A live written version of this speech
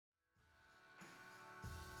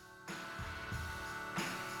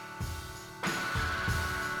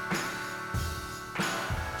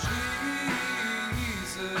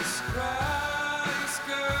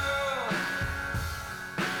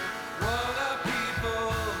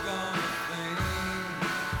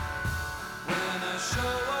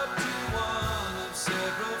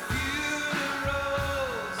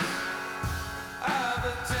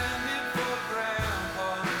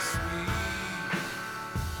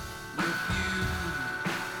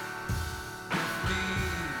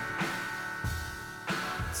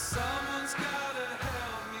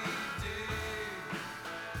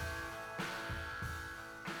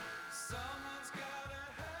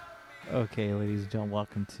Okay, ladies and gentlemen,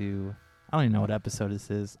 welcome to... I don't even know what episode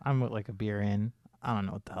this is. I'm like a beer in. I don't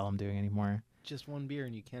know what the hell I'm doing anymore. Just one beer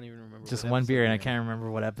and you can't even remember. Just what one beer and I episode can't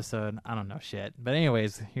remember what episode. I don't know shit. But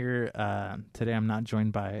anyways, here today I'm not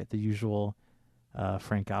joined by the usual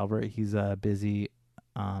Frank Albert. He's busy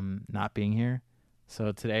not being here.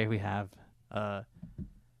 So today we have a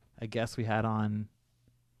guest we had on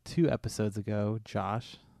 2 episodes ago,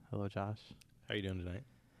 Josh. Hello, Josh. How are you doing tonight?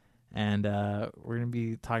 And we're going to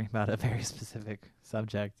be talking about a very specific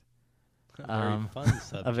subject. A very fun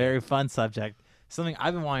subject. A very fun subject. Something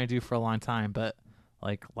I've been wanting to do for a long time, but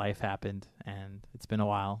like life happened and it's been a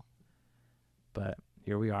while. But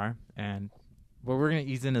here we are. And we're going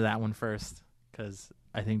to ease into that one first because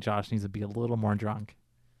I think Josh needs to be a little more drunk.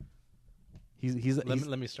 Let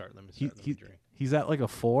me start. Let me drink. He's at like a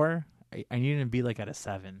 4. I need him to be like at a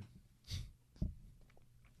 7.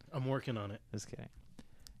 I'm working on it. Just kidding.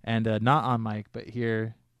 And not on mic, but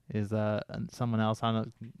here is someone else on a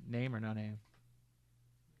name or no name.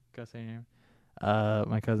 Go say your name.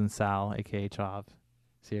 My cousin Sal, aka Chav,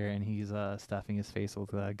 is here, and he's stuffing his face with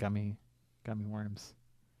gummy worms.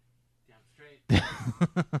 Damn straight.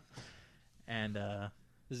 And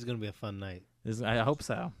This is gonna be a fun night. I hope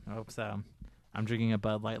so. I'm drinking a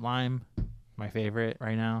Bud Light Lime, my favorite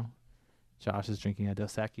right now. Josh is drinking a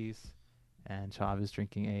Dos Equis, and Chav is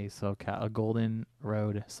drinking a Golden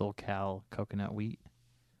Road SoCal coconut wheat,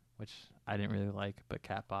 which I didn't really like, but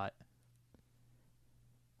Kat bought.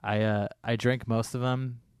 I drank most of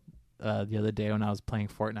them the other day when I was playing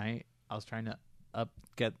Fortnite. I was trying to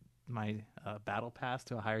get my battle pass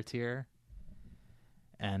to a higher tier,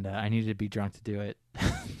 and I needed to be drunk to do it.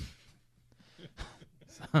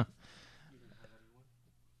 So, huh?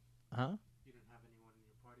 You didn't have anyone in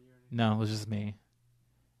your party or anything? No, it was just me.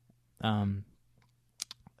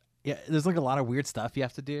 Yeah, there's like a lot of weird stuff you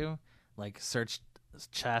have to do, like search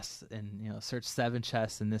chests and search 7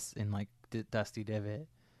 chests in like Dusty Divot.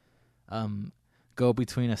 Go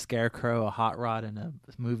between a scarecrow, a hot rod, and a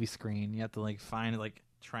movie screen. You have to like find like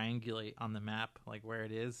triangulate on the map like where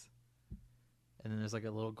it is, and then there's like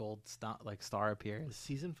a little gold star appears. Is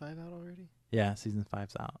season 5 out already? Yeah, season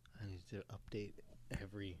 5's out. I need to update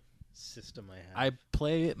every system I have. I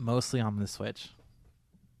play it mostly on the Switch.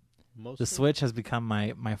 Mostly? The Switch has become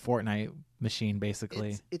my Fortnite machine,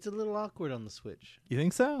 basically. It's a little awkward on the Switch. You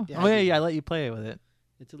think so? Yeah, Oh, I do. yeah, I let you play it with it.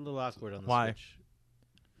 It's a little awkward on the Why? Switch.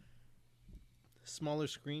 Smaller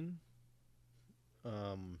screen.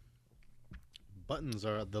 Buttons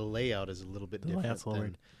are the layout is a little bit different. layout's a little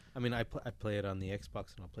weird. I mean, I play it on the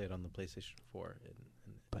Xbox and I'll play it on the PlayStation 4,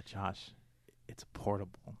 But Josh, it's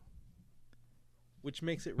portable. which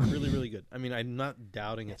makes it really really good. I mean, I'm not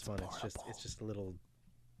doubting it's fun. portable. It's just a little.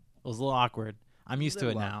 It was a little awkward. I'm used to it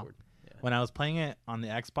little now. awkward. Yeah. When I was playing it on the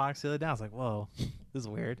Xbox the other day, I was like, "Whoa, this is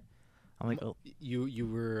weird." I'm like, You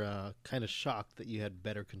were kind of shocked that you had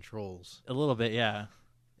better controls. a little bit, yeah.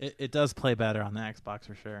 It does play better on the Xbox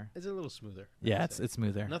for sure. It's a little smoother. Yeah, I'd say. it's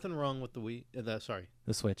smoother. Nothing wrong with the Wii. Sorry,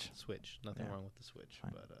 The Switch. Switch. Nothing Yeah. wrong with the Switch.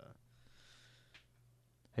 Fine. But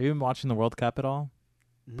Have you been watching the World Cup at all?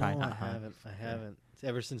 no, Probably I not, huh? haven't. I haven't.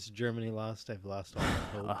 Ever since Germany lost, I've lost all my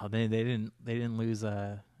hope. Oh, they didn't lose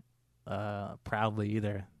proudly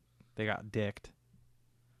either. They got dicked.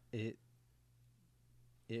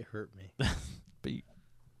 It hurt me.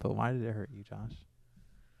 But why did it hurt you, Josh?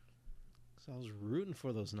 So I was rooting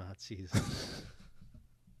for those Nazis.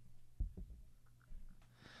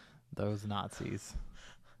 Those Nazis.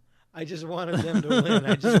 I just wanted them to win.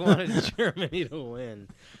 I just wanted Germany to win.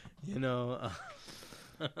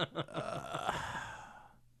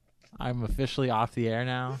 I'm officially off the air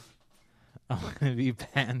now. I'm going to be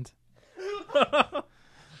banned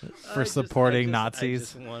for supporting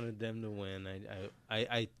Nazis. I just wanted them to win.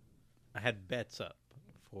 I had bets up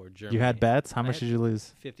for Germany. You had bets? How much had did you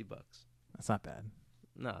lose? $50. That's not bad.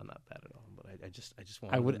 No, not bad at all. But I just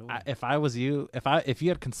wanted I them would to win. if I was you. If you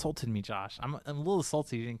had consulted me, Josh. I'm a little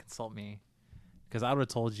salty you didn't consult me because I would have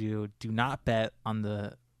told you do not bet on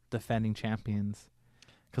the defending champions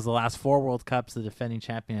because the last 4 World Cups the defending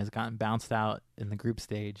champion has gotten bounced out in the group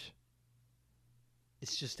stage.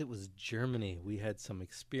 It's just it was Germany. We had some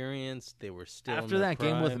experience. They were still After in their that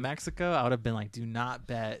game with prime. Mexico, I would have been like, do not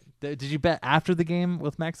bet. Did you bet after the game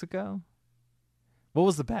with Mexico? What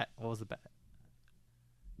was the bet?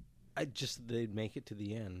 They'd make it to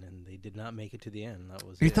the end, and they did not make it to the end. That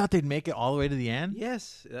was You it. thought they'd make it all the way to the end?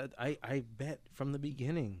 Yes, I bet from the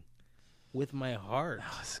beginning, with my heart.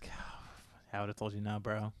 I would have told you no,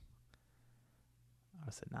 bro. I would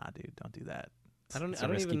have said, nah, dude, don't do that. I don't It's a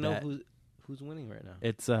risky even know bet. who's winning right now.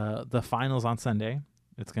 It's the finals on Sunday.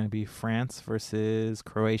 It's going to be France versus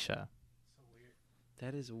Croatia.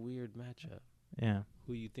 That is a weird matchup. Yeah,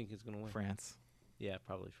 Who you think is going to win? France. Yeah,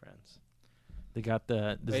 probably France. They got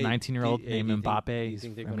this Hey, 19-year-old do named you think- Mbappe. Do you He's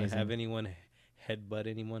think they're going to amazing. have anyone headbutt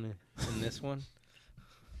anyone in this one?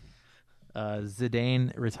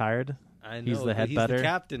 Zidane retired. I know. He's the but he's the headbutter.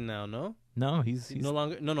 captain now, no? No, he's No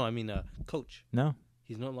longer. No, I mean coach. no.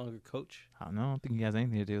 He's no longer coach. I don't think he has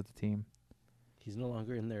anything to do with the team. He's no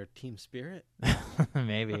longer in their team spirit.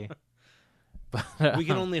 Maybe. But, We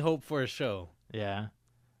can only hope for a show. yeah.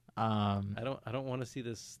 I don't want to see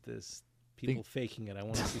this people faking it. I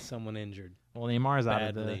want to see someone injured. Well, Neymar's out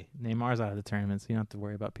of Badly. the tournament, so you don't have to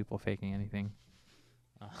worry about people faking anything.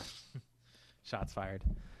 Shots fired.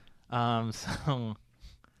 So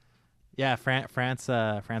yeah, France,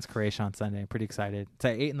 Croatia on Sunday. Pretty excited. It's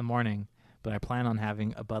at 8 a.m, but I plan on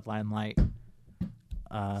having a Bud Light,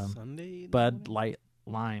 Sunday. Bud Light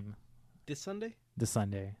Lime This Sunday. this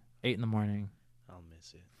Sunday, 8 a.m. I'll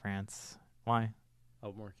miss it. France. Why?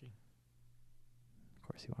 I'm working. Of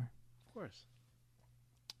course you are. Of course.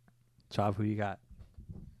 Chav, who you got?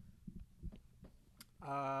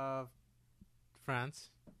 France.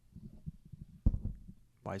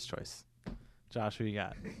 Wise choice. Josh, who you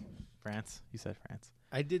got? France. You said France.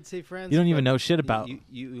 I did say France. You don't even but know shit about.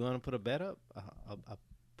 You want to put a bet up? I'll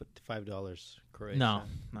put $5. Croatia. No,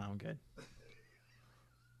 I'm good.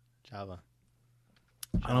 Java.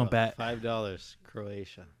 I don't bet. $5.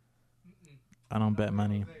 Croatia. I don't bet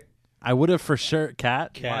money. I would have for sure.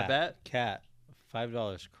 Cat. You wanna bet? Cat.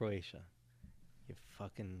 $5. Croatia. You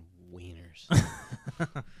fucking wieners.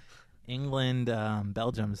 England,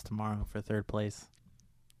 Belgium's tomorrow for third place.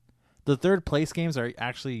 The third place games are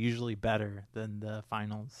actually usually better than the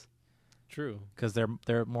finals True. because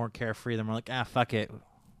they're more carefree. They're more like, fuck it.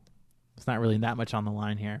 It's not really that much on the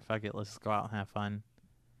line here. Fuck it. Let's just go out and have fun.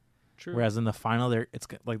 True. Whereas in the final, it's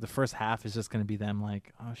like the first half is just going to be them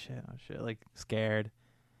like, oh shit, like scared,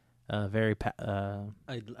 very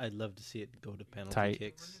I'd love to see it go to penalty Tight.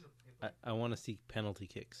 kicks. I want to see penalty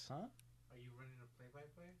kicks. Huh? Are you running a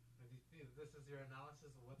play-by-play? This is your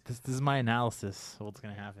analysis of what's This is my analysis of what's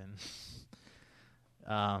going to happen.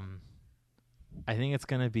 I think it's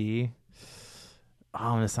going to be. Oh,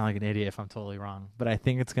 I'm going to sound like an idiot if I'm totally wrong, but I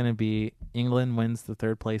think it's going to be England wins the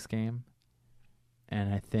third place game,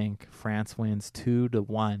 and I think France wins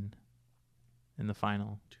 2-1 in the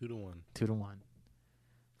final. 2-1. 2-1.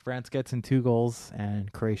 France gets in 2 goals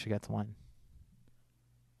and Croatia gets 1.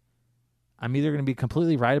 I'm either going to be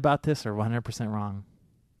completely right about this or 100% wrong.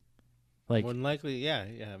 Like More than likely, yeah.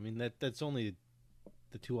 I mean that's only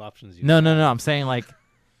the two options. You no. I'm saying like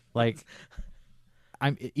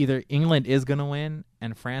I'm either England is going to win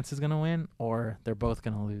and France is going to win, or they're both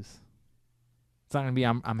going to lose. It's not going to be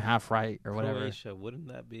I'm half right or whatever. Croatia, wouldn't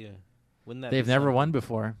that be They've never won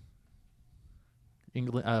before.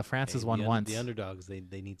 England, France has won once. The underdogs,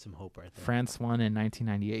 they need some hope right there. France won in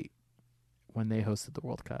 1998 when they hosted the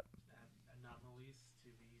World Cup. anomalies to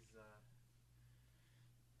these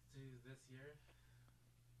to this year.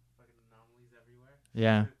 Fucking anomalies everywhere.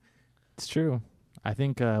 Yeah, it's true. I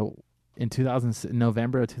think in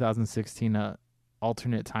November of 2016,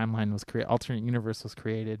 alternate timeline was created, alternate universe was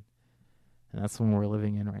created, and that's the one we're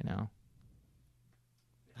living in right now.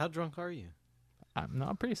 How drunk are you?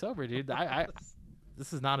 I'm pretty sober, dude.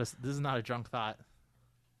 This is not a drunk thought.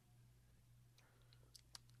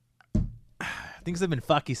 Things have been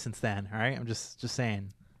fucky since then. All right, I'm just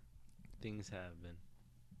saying. Things have been.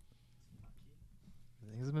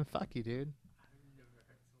 Things have been fucky, dude. I've never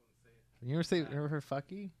heard someone say it. You ever heard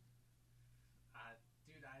fucky?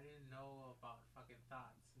 Dude, I didn't know about fucking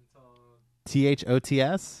thoughts until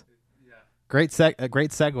THOTS. yeah. Great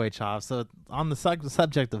segue, Chav. So on the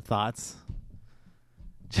subject of thoughts.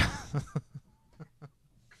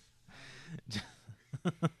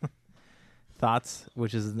 Thoughts,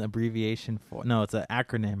 which is an abbreviation for it's an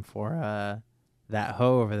acronym for that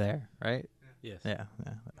hoe over there, right? Yes. Yeah,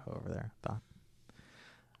 that hoe over there. Thought.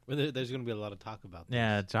 Well, there's going to be a lot of talk about this.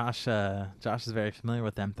 Yeah, Josh is very familiar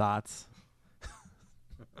with them thoughts.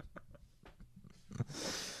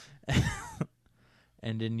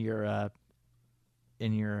 And in your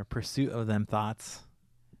pursuit of them thoughts,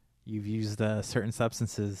 you've used certain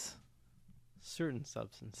substances. Certain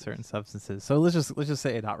substances. So let's just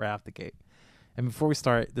say it out right off the gate. And before we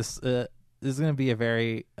start, this is going to be a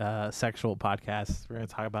very sexual podcast. We're going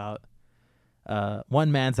to talk about one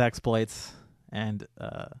man's exploits and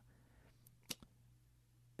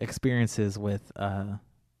experiences with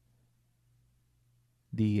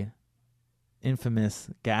the infamous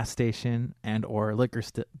gas station and or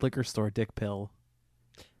liquor store dick pill.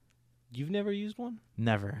 You've never used one?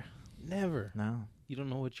 Never. Never. No. You don't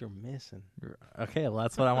know what you're missing. Okay, well,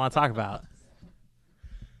 that's what I want to talk about.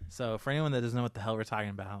 So for anyone that doesn't know what the hell we're talking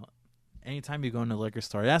about, anytime you go into a liquor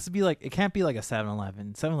store, it has to be like, it can't be like a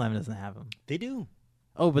 7-Eleven. 7-Eleven doesn't have them. They do.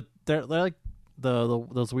 Oh, but they're like the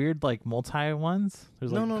those weird like multi ones.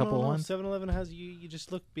 There's like a couple of ones. 7-Eleven has you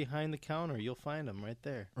just look behind the counter, you'll find them right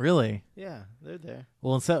there. Really? Yeah, they're there.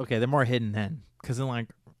 Well, instead, okay, they're more hidden then, because in like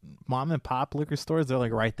mom and pop liquor stores, they're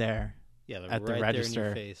like right there. Yeah, they're At the right register.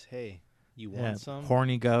 there in your face. Hey, you want some?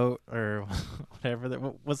 Horny Goat or whatever.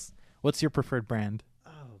 What's your preferred brand?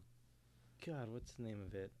 Oh, God, what's the name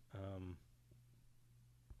of it?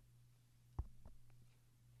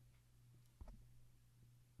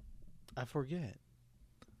 I forget.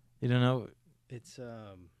 You don't know? It's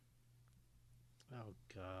oh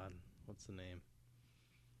God, what's the name?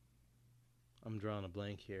 I'm drawing a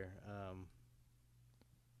blank here.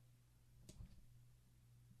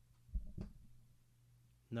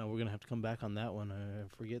 No, we're gonna have to come back on that one. I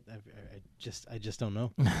forget. I just don't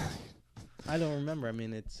know. I don't remember. I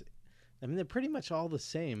mean, they're pretty much all the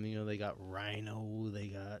same. You know, they got Rhino. They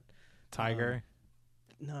got Tiger.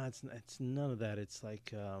 No, it's none of that. It's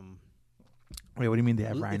like Wait, what do you mean they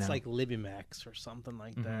have Rhino? it's like Libimax or something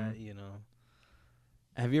like that. You know.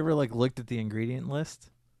 Have you ever like looked at the ingredient list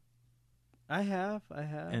I have.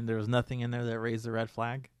 and there was nothing in there that raised the red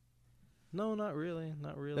flag? No, not really.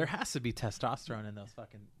 Not really. There has to be testosterone in those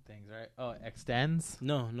fucking things, right? Oh, Extends?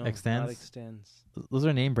 No, Extends? not extends. Those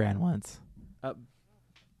are name brand ones. Uh,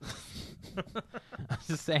 I'm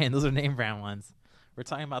just saying, those are name brand ones. We're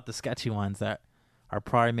talking about the sketchy ones that are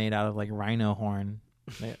probably made out of like rhino horn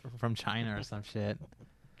from China or some shit.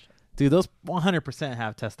 Dude, those 100%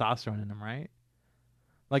 have testosterone in them, right?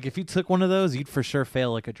 Like if you took one of those, you'd for sure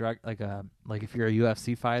fail like a drug, like if you're a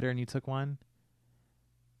UFC fighter and you took one,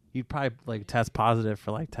 you'd probably like test positive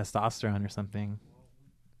for like testosterone or something.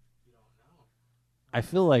 You don't know. I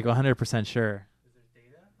feel like 100% sure. Is there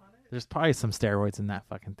data on it? There's probably some steroids in that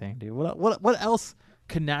fucking thing, dude. What else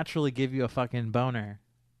could naturally give you a fucking boner?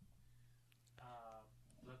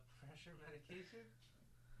 Blood pressure medication?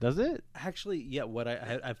 Does it? Actually, yeah. What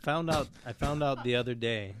I found out the other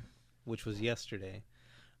day, which was yesterday,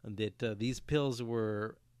 that these pills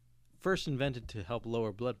were first invented to help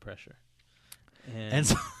lower blood pressure, and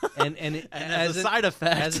so- and as a side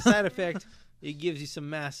effect, as a side effect, it gives you some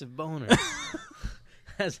massive boner.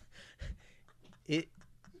 As it,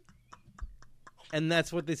 and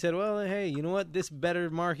that's what they said. Well, hey, you know what? This better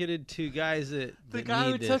marketed to guys that the guy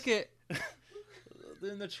who need this. took it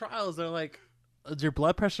in the trials, they're like, "Does your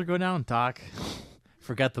blood pressure go down, doc?"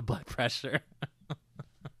 Forget the blood pressure.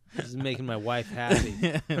 This is making my wife happy.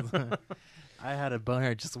 I had a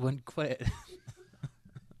boner, it just wouldn't quit.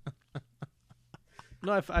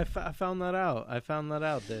 No, I found that out. I found that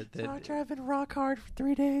out. That Doctor, I've been rock hard for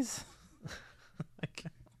 3 days.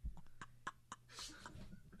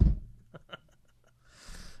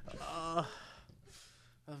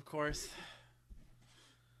 Of course.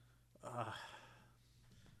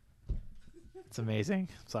 It's amazing.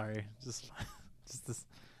 Sorry, just this,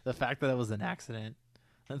 the fact that it was an accident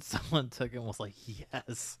and someone took it and was like,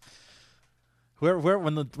 yes. When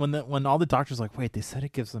all the doctors were like, wait, they said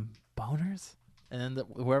it gives them boners, and then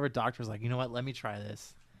whoever doctor was like, you know what, let me try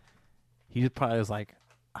this. He probably was like,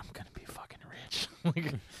 I'm gonna be fucking rich.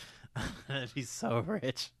 Like, I'm gonna be so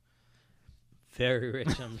rich. very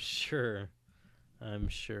rich, I'm sure. I'm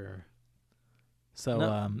sure. So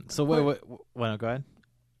No, so wait, no, go ahead.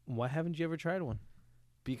 Why haven't you ever tried one?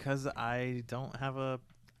 Because I don't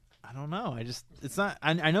know. It's not.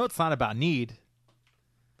 I know it's not about need.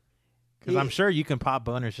 Because I'm sure you can pop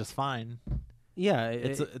boners just fine. Yeah,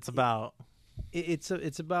 It's about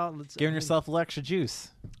it's about giving yourself a little extra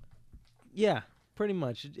juice. Yeah, pretty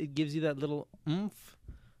much. It gives you that little oomph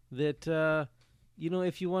that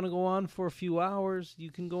if you want to go on for a few hours,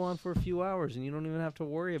 you can go on for a few hours, and you don't even have to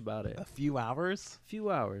worry about it. A few hours,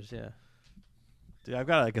 few hours, yeah. dude. I've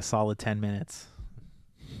got like a solid 10 minutes.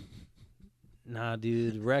 Nah,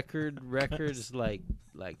 dude. Record is like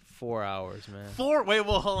 4 hours, man. 4? Wait,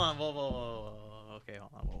 well, hold on. Whoa. Okay,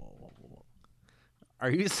 hold on. Whoa.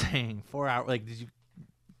 Are you saying 4 hours? Like,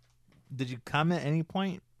 did you come at any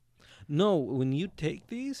point? No, when you take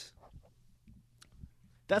these,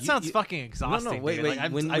 That sounds fucking exhausting. No, wait. Dude.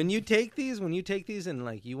 Like, when you take these, and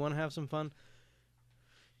like you want to have some fun,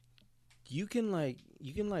 you can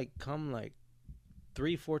come like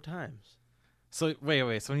 3-4 times. So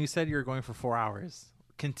wait. So when you said you were going for 4 hours,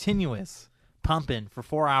 continuous pumping for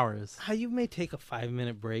 4 hours, How you may take a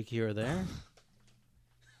 5-minute break here or there.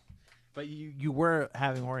 but you were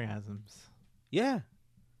having orgasms, Yeah,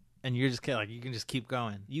 and you're just like you can just keep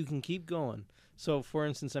going. you can keep going. So, for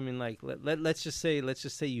instance, I mean, like let's just say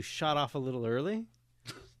you shot off a little early.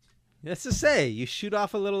 That's to say, you shoot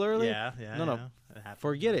off a little early. yeah. No. It happens.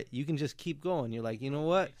 Forget it. You can just keep going. You're like, you know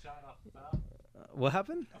what? When he shot off the bow. What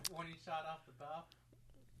happened? When he shot off the bow.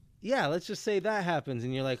 Yeah, let's just say that happens,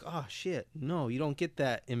 and you're like, oh shit. No, you don't get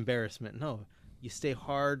that embarrassment. No, you stay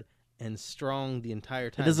hard and strong the entire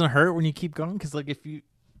It time. doesn't hurt when you keep going because, like, if you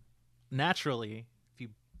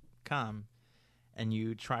come and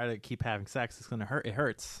you try to keep having sex, it's gonna hurt. It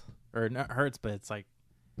hurts, or not hurts, but it's like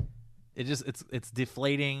it's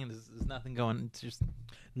deflating. There's nothing going. It's just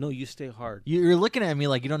No, you stay hard. you're looking at me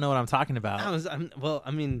like you don't know what I'm talking about.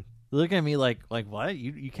 I mean, You're looking at me like what?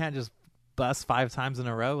 You can't just bust 5 times in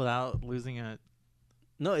a row without losing a.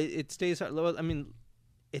 no, it stays hard. Well, I mean,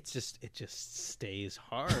 it just stays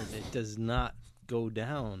hard. It does not go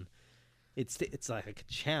down. It's like a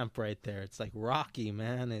champ right there. It's like Rocky,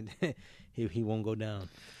 man, and he won't go down.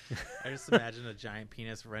 I just imagine a giant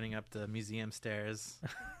penis running up the museum stairs.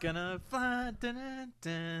 Gonna fly. Dun,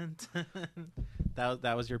 dun, dun, dun.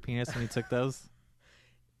 That was your penis when you took those.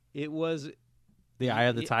 It was The eye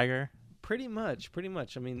of the tiger. pretty much.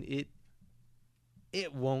 I mean,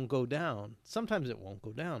 it won't go down. Sometimes it won't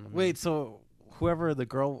go down. I mean, Wait, so whoever the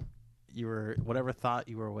girl whatever thought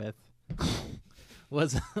you were with,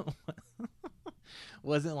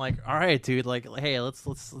 wasn't like, all right, dude, like, hey, let's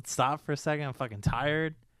stop for a second. I'm fucking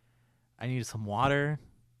tired. I need some water.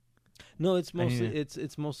 no, it's I need mostly to-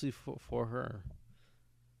 it's mostly for her.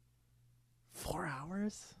 4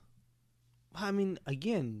 hours? I mean,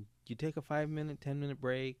 again, you take a 5-minute, 10-minute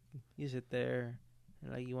break. You sit there,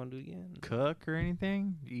 and like, you want to do it again? Cook or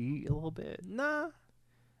anything? You eat a little bit? Nah.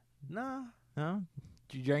 No?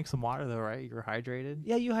 You drank some water though, right? You were hydrated.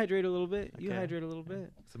 Yeah, you hydrate a little bit. You Okay. hydrate a little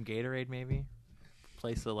bit. Some Gatorade maybe.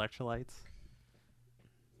 Place the electrolytes.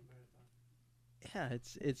 Yeah,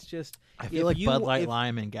 it's just I If feel like you- Bud Light if-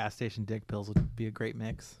 Lime and gas station dick pills would be a great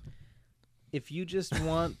mix. if you just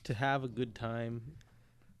want to have a good time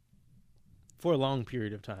for a long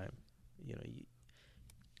period of time, you know,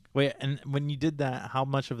 Wait, and when you did that, how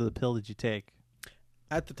much of the pill did you take?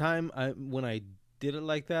 at the time when I did it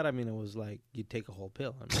like that, I mean, it was like you take a whole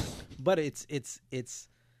pill. I mean, but it's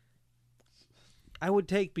I would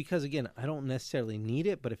take, because again, I don't necessarily need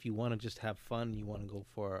it, but if you want to just have fun, you want to go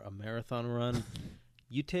for a marathon run,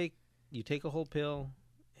 you take a whole pill,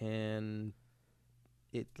 and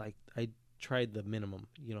it, like, I tried the minimum.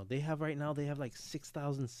 You know, they have like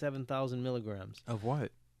 6,000, 7,000 milligrams. Of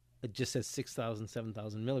what? It just says 6,000,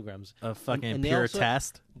 7,000 milligrams. A fucking and they pure also-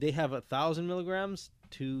 test? They have 1,000 milligrams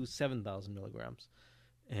to 7,000 milligrams,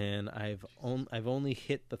 and I've only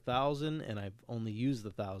hit the 1,000, and I've only used the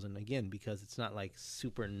 1,000 again because it's not like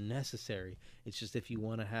super necessary. It's just if you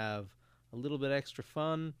want to have a little bit extra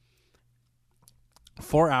fun,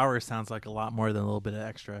 4 hours sounds like a lot more than a little bit of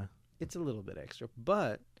extra. it's a little bit extra.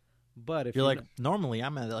 But if You're like, normally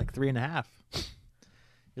I'm at like 3.5.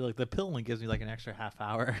 You're like, the pill only gives me like an extra half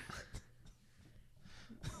hour.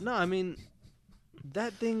 no, I mean,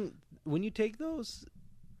 that thing, when you take those,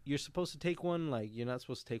 you're supposed to take one, like, you're not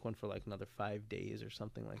supposed to take one for like another 5 days or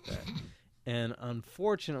something like that. And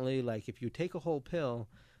unfortunately, like, if you take a whole pill,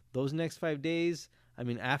 those next 5 days, I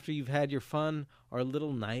mean, after you've had your fun, are a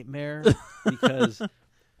little nightmare because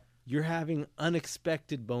you're having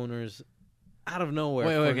unexpected boners out of nowhere.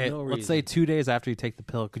 Wait, for okay. no Let's say reason. 2 days after you take the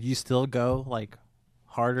pill, could you still go like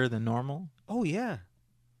harder than normal? Oh yeah.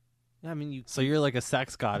 I mean, you. So you're like a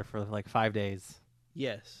sex god for like 5 days.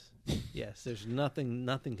 Yes. There's nothing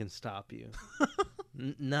can stop you.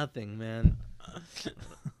 Nothing, man.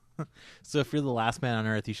 So if you're the last man on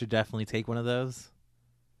earth, you should definitely take one of those.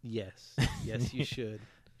 Yes, you should.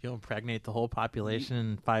 You'll impregnate the whole population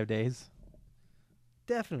in 5 days.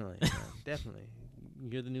 Definitely, man, definitely.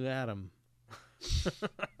 You're the new Adam.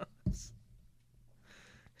 Just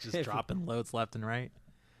If- dropping loads left and right.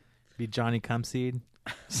 Be Johnny Cumseed.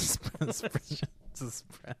 Just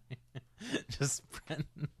spread.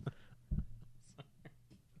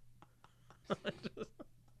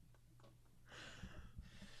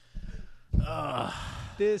 Ugh,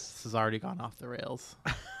 This this has already gone off the rails.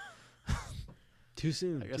 too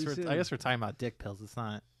soon. I guess we're talking about dick pills. It's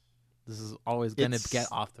not. This is always gonna It's- get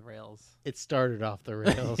off the rails. It started off the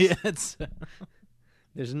rails. Yeah, it's.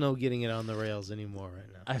 There's no getting it on the rails anymore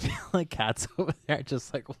right now. I feel like Kat's over there,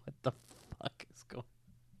 just like, what the fuck is going?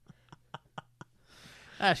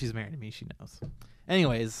 She's married to me. She knows.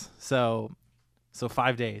 Anyways, so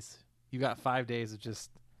 5 days. You got 5 days of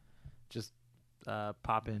just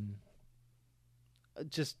popping.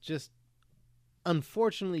 Just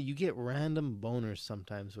unfortunately, you get random boners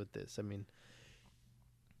sometimes with this. I mean,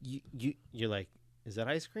 you're like, is that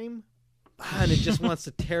ice cream? And it just wants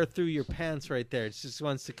to tear through your pants right there. It just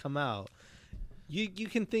wants to come out. You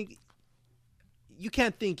can think you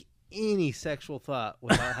can't think any sexual thought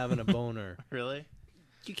without having a boner. Really?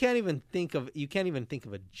 You can't even think of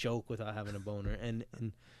a joke without having a boner. And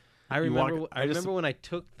I remember when I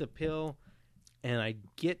took the pill, and I'd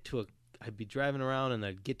be driving around and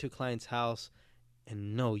I'd get to a client's house,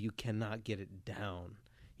 and no, you cannot get it down.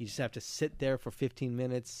 You just have to sit there for 15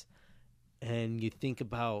 minutes, and you think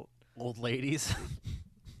about Old ladies.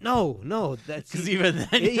 no, that's Because even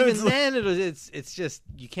then, it's just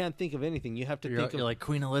you can't think of anything. You have to think you're of like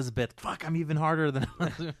Queen Elizabeth. Fuck, I'm even harder than.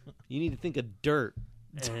 you need to think of dirt,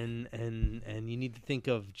 and you need to think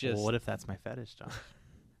of just. Well, what if that's my fetish, John?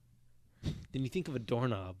 Then you think of a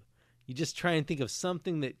doorknob. You just try and think of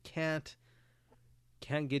something that can't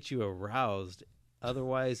get you aroused.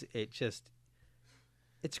 Otherwise, it's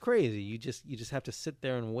crazy. You just have to sit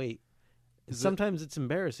there and wait. Sometimes it's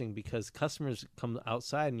embarrassing because customers come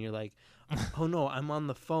outside and you're like, "Oh no, I'm on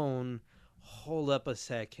the phone. Hold up a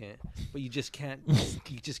second." But you just can't.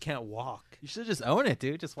 You just can't walk. You should just own it,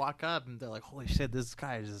 dude. Just walk up and they're like, "Holy shit, this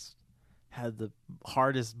guy just had the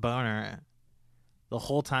hardest boner the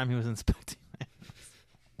whole time he was inspecting my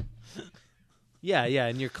house." Yeah,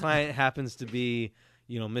 and your client happens to be,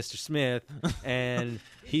 Mr. Smith, and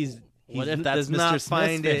What if does that's not Mr.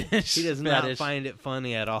 find Smith's it? fetish? He does not find it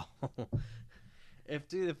funny at all. If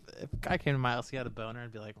a guy came to my house, he had a boner,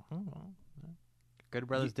 I'd be like, "Oh, well, good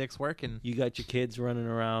brother's dick's working." You got your kids running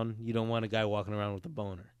around. You don't want a guy walking around with a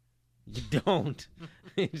boner. You don't.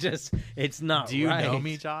 It's not. Do you right. know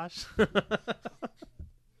me, Josh?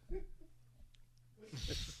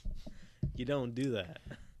 You don't do that.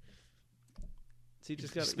 So you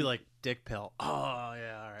just got Just be like, dick pill. Oh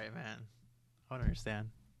yeah, all right, man. I don't understand.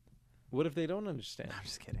 What if they don't understand? I'm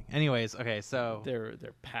just kidding. Anyways, okay, so They're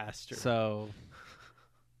pastor. So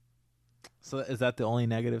is that the only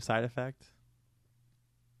negative side effect?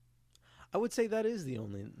 I would say that is the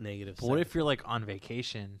only negative. But what if you're like on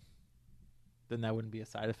vacation? Then that wouldn't be a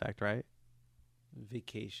side effect, right?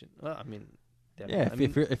 vacation? Well, I mean, Yeah,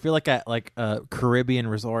 if you're like at like a Caribbean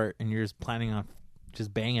resort and you're just planning on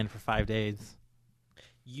just banging for 5 days,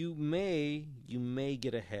 you may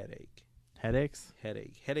get a headache. headaches.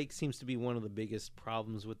 Headache seems to be one of the biggest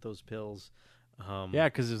problems with those pills. Yeah,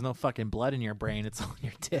 because there's no fucking blood in your brain; it's on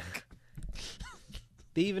your dick.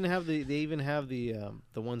 They even have the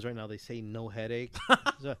ones right now. They say no headache.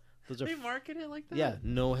 Those are They market it like that. yeah,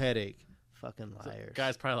 no headache. Fucking liars. So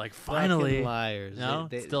guys probably like finally Fucking liars. No,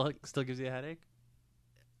 They still gives you a headache.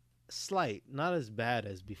 slight, not as bad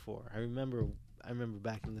as before. I remember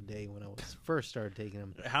back in the day when I was first started taking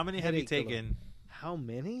them. How many have you Headache killer. taken? How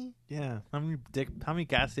many? Yeah, how many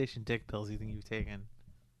gas station dick pills do you think you've taken?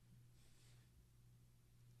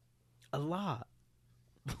 A lot.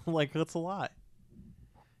 Like that's a lot.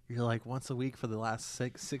 You're like once a week for the last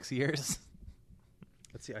six years.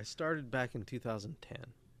 Let's see. I started back in 2010.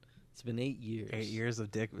 It's been 8 years. 8 years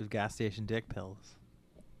of gas station dick pills.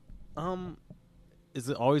 Is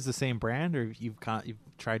it always the same brand, or you've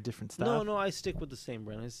tried different stuff? No. I stick with the same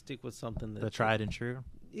brand. I stick with something The tried and true.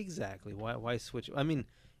 Exactly. Why switch? I mean,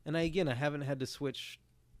 and I haven't had to switch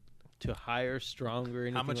to higher, stronger.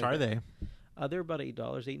 Anything How much like are that. they? They're about $8,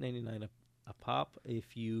 $8.99 a pop.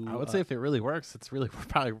 If you, I would say if it really works, it's really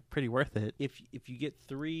probably pretty worth it. if you get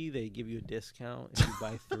 3, they give you a discount. If you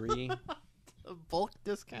buy 3, A bulk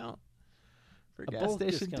discount for a gas bulk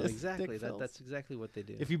station discount. dick Exactly. pills. That's exactly what they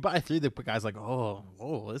do. If you buy 3, the guy's like, "Oh,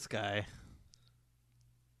 whoa, this guy."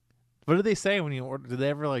 What do they say when you order? Do they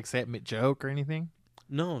ever like say it joke or anything?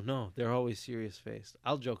 No, they're always serious faced.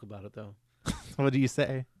 I'll joke about it though. What do you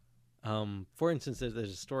say? For instance, there's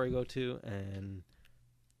a store I go to, and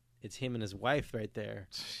it's him and his wife right there,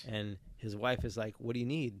 and his wife is like, "What do you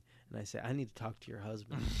need?" And I say, "I need to talk to your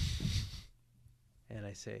husband." And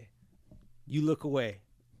I say, "You look away."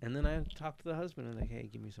 And then I talk to the husband and like, "Hey,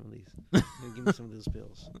 give me some of these. Give me some of those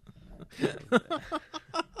pills."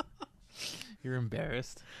 You're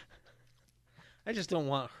embarrassed. I just don't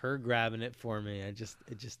want her grabbing it for me. It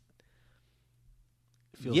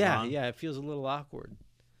feels yeah, wrong. yeah, it feels a little awkward.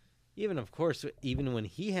 Even when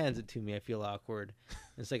he hands it to me, I feel awkward.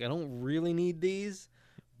 It's like I don't really need these,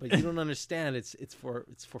 but you don't understand. It's for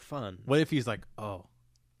fun. What if he's like, "Oh,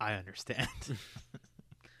 I understand."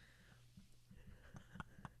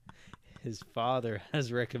 His father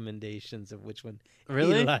has recommendations of which one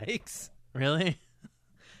Really? he likes. Really?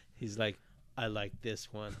 He's like, "I like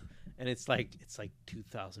this one," and it's like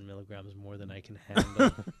 2,000 milligrams more than I can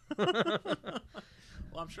handle.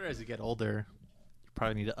 Well, I'm sure as you get older, you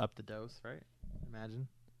probably need to up the dose, right? Imagine.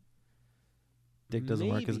 Dick doesn't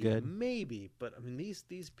work as good. Maybe, but I mean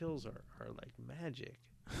these pills are like magic.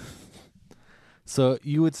 So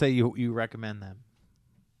you would say you recommend them?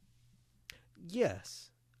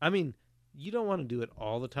 Yes. I mean, you don't want to do it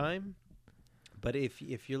all the time, but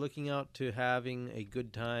if you're looking out to having a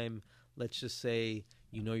good time, let's just say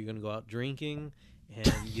you're going to go out drinking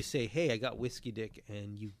and you say, "Hey, I got whiskey dick,"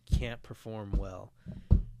 and you can't perform well.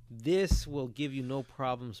 This will give you no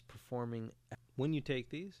problems performing when you take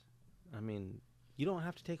these. I mean, you don't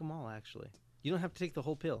have to take them all, actually. You don't have to take the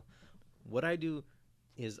whole pill. What I do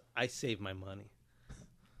is I save my money.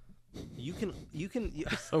 You can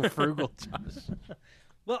So frugal, Josh.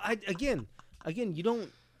 Well, again, you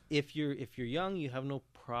don't. If you're young, you have no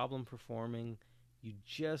problem performing. You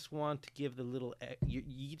just want to give the little.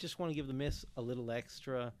 You just want to give the miss a little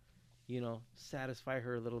extra, satisfy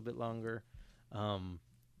her a little bit longer. And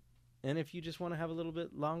if you just want to have a little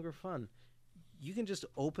bit longer fun, you can just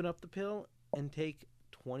open up the pill and take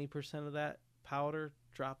 20% of that powder,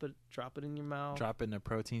 drop it in your mouth. Drop it in a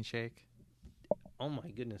protein shake. Oh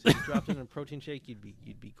my goodness! If you dropped it in a protein shake, you'd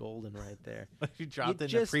be golden right there. If you dropped it in a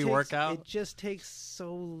just pre-workout. It just takes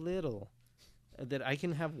so little that I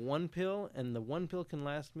can have one pill, and the one pill can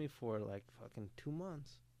last me for like fucking 2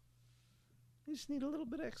 months. You just need a little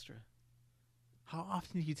bit extra. How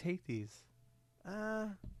often do you take these?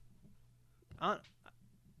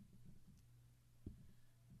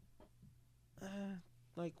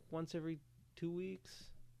 Like once every 2 weeks.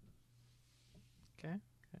 Okay.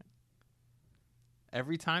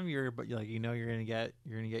 Every time you're like, you're gonna get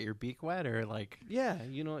your beak wet, or like, Yeah,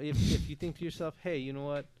 if you think to yourself, hey, you know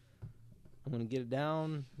what, I'm gonna get it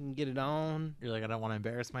down and get it on. you're like, I don't want to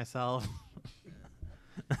embarrass myself.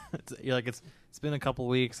 You're like, it's been a couple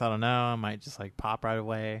weeks. I don't know. I might just like pop right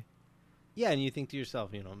away. Yeah, and you think to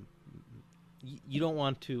yourself, you don't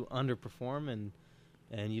want to underperform,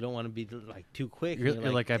 and you don't want to be like too quick. You're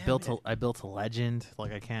like, I "Damn built it, a legend.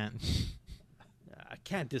 Like I can't. I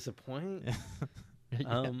can't disappoint.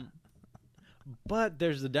 Yeah. But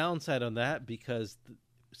there's the downside on that, because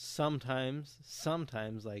sometimes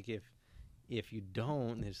like if you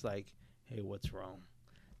don't, it's like, hey, what's wrong?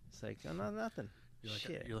 It's like, oh, no, nothing.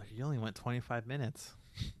 Shit. You're like, you only went 25 minutes.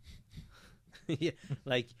 Yeah,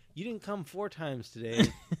 like, you didn't come 4 times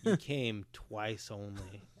today. You came twice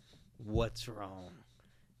only. What's wrong?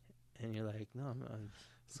 And you're like, no, I'm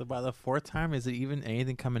So by the 4th time, is it even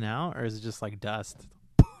anything coming out, or is it just like dust?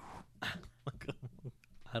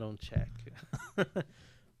 I don't check.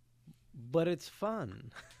 But it's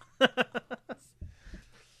fun.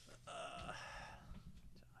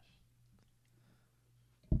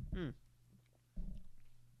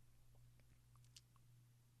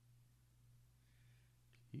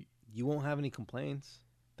 You won't have any complaints.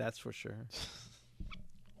 That's for sure.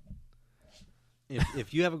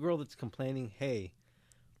 If you have a girl that's complaining, hey,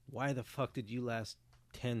 why the fuck did you last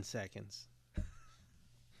 10 seconds?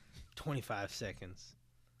 25 seconds.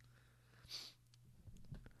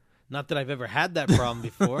 Not that I've ever had that problem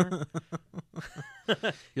before.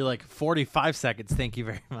 You're like, 45 seconds. Thank you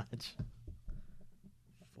very much.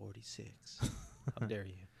 46. How dare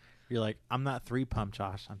you? You're like, I'm not 3 pump,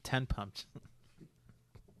 Josh. I'm 10 pumped.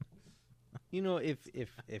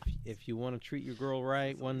 If you want to treat your girl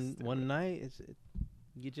right one night,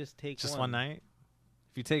 you just take Just one night?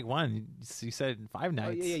 If you take one, you said 5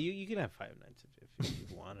 nights. Oh, yeah, you can have 5 nights if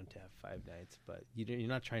you wanted to have 5 nights, but you're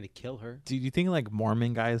not trying to kill her. Do you think like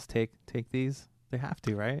Mormon guys take these? They have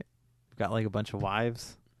to, right? You've got like a bunch of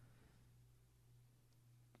wives.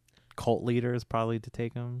 Cult leaders probably to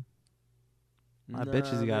take them.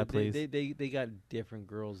 Bitches you gotta please. They got different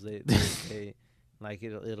girls. They like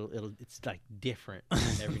it's like different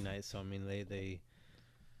every night. So I mean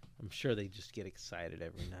I'm sure they just get excited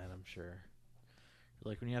every night. I'm sure.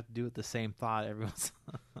 Like when you have to do it the same thought, everyone's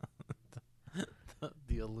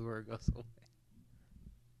the allure goes away.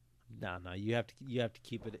 No, you have to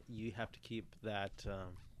keep it. You have to keep that.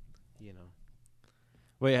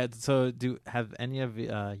 Wait, so have any of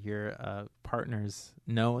your partners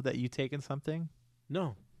know that you've taken something?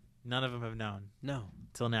 No, None of them have known no.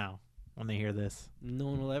 till now when they hear this. No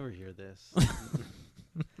one will ever hear this.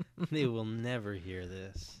 They will never hear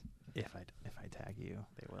this. If I tag you,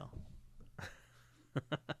 they will.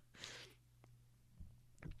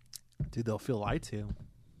 Dude, they'll feel lied to.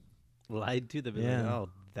 Lied to them. Yeah. Like, oh,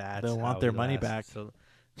 that's They'll want how their he money lasted back. So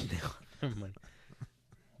they want their money.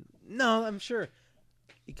 No, I'm sure.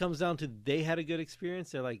 It comes down to they had a good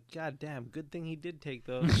experience. They're like, God damn, good thing he did take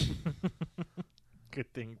those.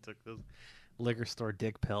 Good thing he took those liquor store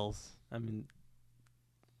dick pills. I mean,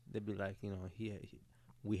 they'd be like,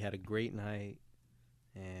 we had a great night,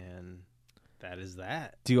 and that is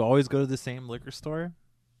that. Do you always go to the same liquor store,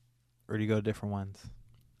 or do you go to different ones?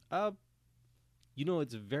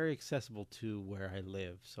 It's very accessible to where I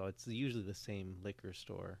live, so it's usually the same liquor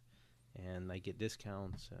store. and I get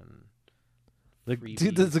discounts and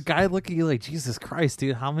Dude, there's a freebies. guy looking at you like, Jesus Christ,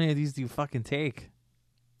 dude, how many of these do you fucking take?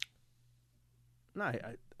 No,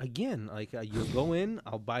 again, like you'll go in,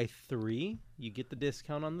 I'll buy 3, you get the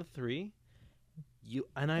discount on the 3,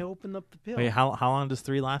 and I open up the pill. Wait, how long does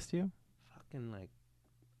 3 last you? Fucking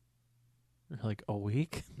Like a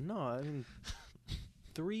week? no, I mean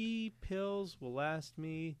 3 pills will last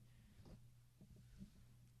me.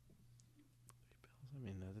 I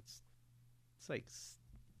mean it's like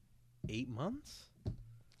 8 months.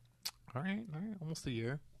 All right, almost a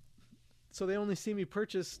year. So they only see me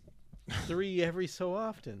purchase 3 every so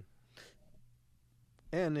often.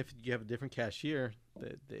 And if you have a different cashier,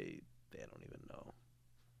 they don't even know.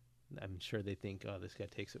 I'm sure they think, oh, this guy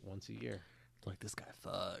takes it once a year. Like, this guy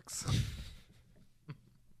fucks.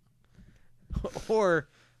 Or,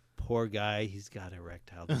 poor guy, he's got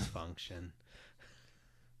erectile dysfunction.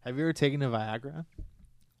 Have you ever taken a Viagra?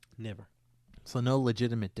 Never. So no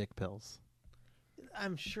legitimate dick pills.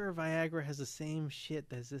 I'm sure Viagra has the same shit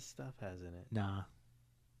as this stuff has in it. Nah,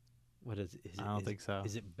 What is it? I don't think so.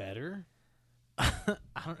 Is it better? I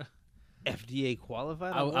don't. FDA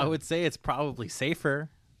qualified? I would say it's probably safer.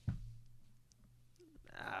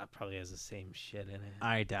 It probably has the same shit in it.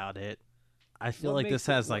 I doubt it. I feel What like this makes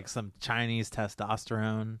it has like some Chinese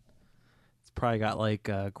testosterone. It's probably got like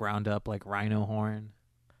ground up like rhino horn,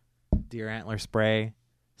 deer antler spray,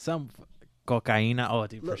 some cocaina. Oh,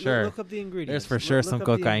 dude, for sure. Look up the ingredients. There's for sure Look some up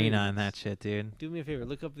the cocaina in ingredients. that shit, dude. Do me a favor.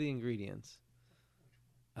 Look up the ingredients.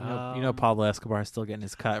 You know Pablo Escobar is still getting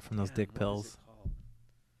his cut from those God, dick what is pills. it called?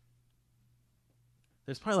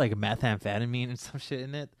 There's probably like methamphetamine and some shit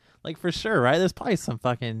in it. Like for sure, right? There's probably some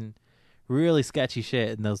fucking really sketchy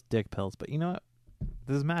shit in those dick pills. But you know what? It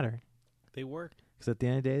doesn't matter. They work. Because at the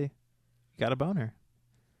end of the day, you got a boner.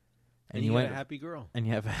 And you got a happy girl. And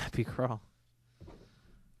you have a happy girl.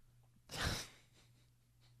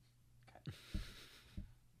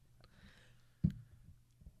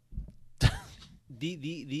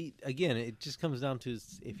 The again, it just comes down to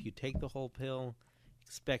if you take the whole pill,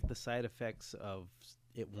 expect the side effects of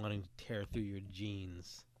it wanting to tear through your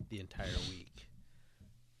jeans the entire week.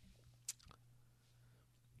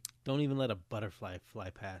 Don't even let a butterfly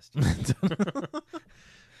fly past you.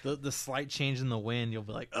 The slight change in the wind, you'll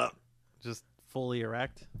be like, oh, just fully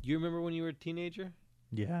erect. You remember when you were a teenager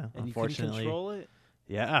Yeah, and you couldn't unfortunately. control it?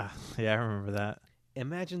 Yeah, I remember that.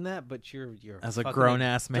 Imagine that, but you're As a fucking grown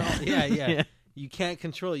ass man. adult. Yeah. You can't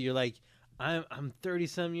control it. You're like, I'm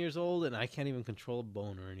 30-some years old and I can't even control a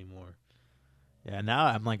boner anymore. Yeah, now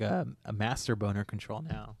I'm like a master boner control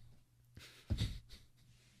now.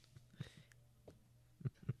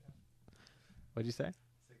 What'd you say?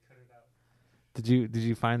 So cut it out. Did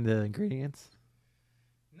you find the ingredients?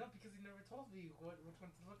 No, because he never told me which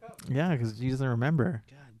one to look up. Yeah, because he doesn't remember.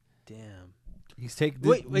 God damn. He's take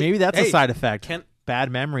Wait, maybe that's a hey, side effect. Can Bad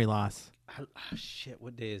memory loss. shit,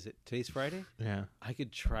 what day is it? Today's Friday? Yeah. I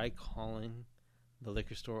could try calling the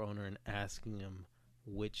liquor store owner and asking him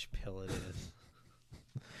which pill it is.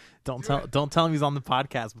 Don't tell him he's on the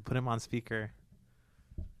podcast, but put him on speaker.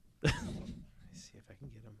 Let me see if I can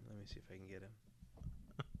get him.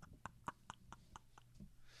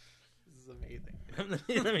 This is amazing.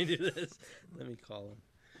 Let me do this. Let me call him.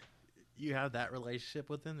 You have that relationship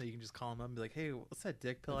with him that you can just call him up and be like, "Hey, what's that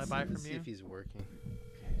dick pill I buy Let's from see you?" if he's working.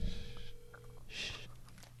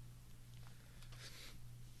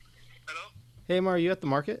 Hello? Hey, Mar, are you at the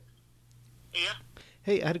market? Yeah?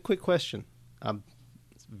 Hey, I had a quick question. I'm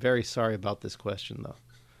very sorry about this question, though.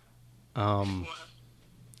 What?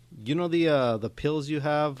 You know the pills you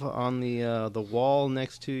have on the wall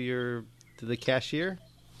next to the cashier?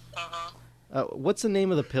 Uh-huh. What's the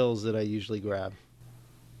name of the pills that I usually grab?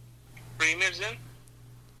 Premier Zen?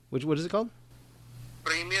 What is it called?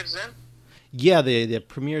 Premier Zen? Yeah, the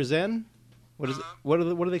Premier Zen. What is it?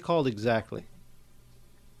 Uh-huh. What are they called exactly?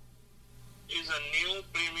 Is a new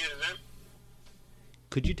Premier Zen?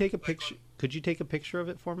 Could you take a picture? Could you take a picture of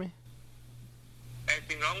it for me?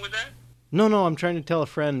 Anything wrong with that? No, I'm trying to tell a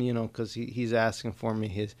friend, because he's asking for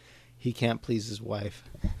me. He can't please his wife.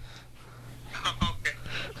 Okay.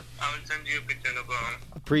 I will send you a picture, no problem.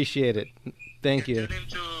 Appreciate it. Thank you. Tell him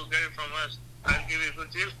to get it from us. I'll give it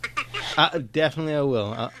to you. Definitely, I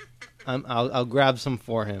will. I'll grab some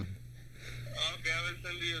for him. Okay, I will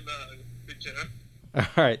send you the picture. All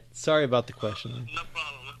right. Sorry about the question. No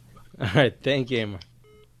problem. All right. Thank you, Amar.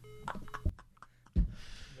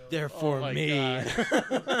 They're for my me.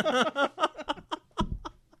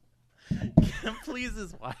 Can't please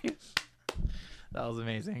his wife. That was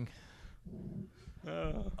amazing.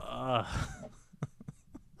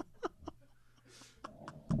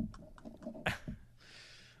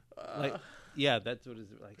 Like, yeah, that's what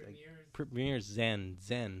it's like. Premieres. Premier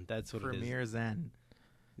Zen. That's what Premier Zen.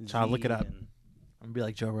 it is. Child, look it up. Zen. I'm gonna be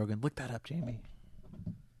like Joe Rogan. Look that up, Jamie.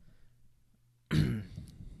 Dude,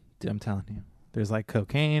 I'm telling you. There's like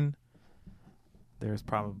cocaine. There's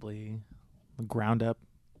probably ground up.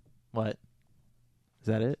 What? Is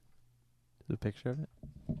that it? The picture of it?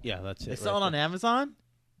 Yeah, that's it. They right sell it on there. Amazon?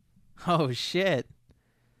 Oh shit.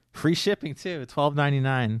 Free shipping too.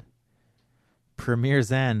 $12.99. Premier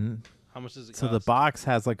Zen. How much does it So cost? the box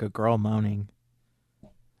has like a girl moaning.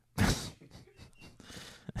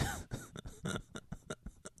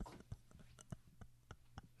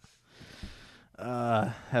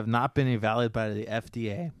 Have not been evaluated by the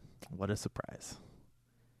FDA. What a surprise.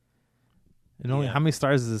 And only Yeah. how many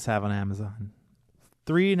stars does this have on Amazon?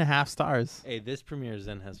 3.5 stars. Hey, this Premier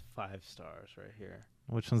Zen has 5 stars right here.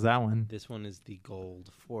 Which one's that one? This one is the gold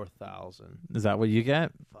 4,000. Is that what you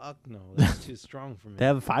get? Fuck no, that's too strong for me. They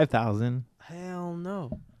have 5,000. Hell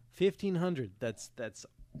no, 1,500. That's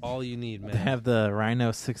all you need, man. They have the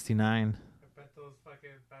Rhino 69. I bet those fucking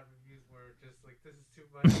bad reviews were just like, this is too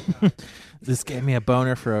much. This gave me a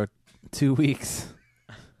boner for 2 weeks.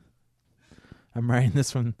 I'm writing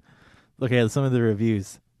this from. Look at some of the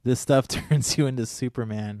reviews. This stuff turns you into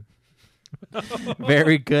Superman.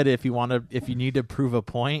 Very good if you need to prove a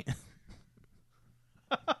point.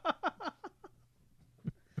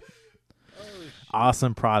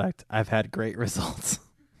 Awesome product. I've had great results.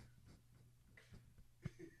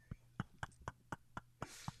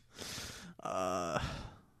 Oh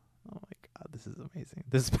my god, this is amazing.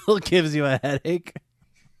 This pill gives you a headache.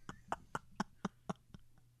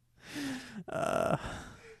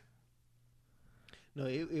 No,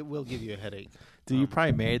 it will give you a headache. Dude, you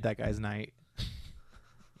probably made that guy's night.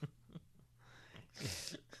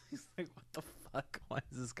 He's like, what the fuck? Why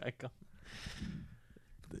is this guy coming?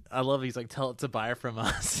 I love he's like, tell it to buy from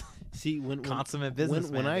us. See, when Consummate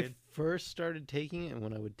businessman, when I dude. first started taking it, and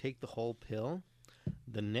when I would take the whole pill,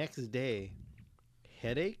 the next day,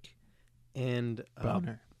 headache and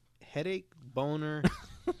Boner. boner,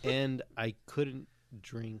 and I couldn't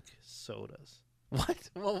drink sodas. What?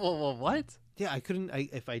 Whoa, what? Yeah, I couldn't.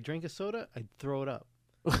 If I drank a soda, I'd throw it up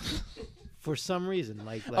for some reason.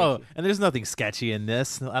 Like Oh, and there's nothing sketchy in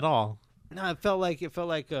this at all. no, it felt like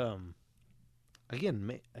again.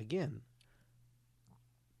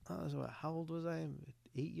 How old was I?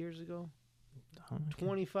 8 years ago.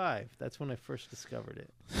 25. That's when I first discovered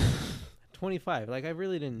it. 25. Like I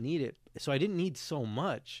really didn't need it, so I didn't need so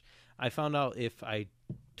much. I found out if I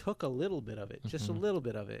took a little bit of it, just a little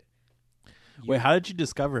bit of it. Wait, how did you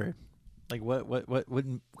discover it? Like, what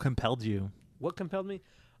compelled you? What compelled me?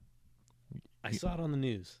 I saw it on the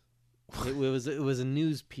news. It was a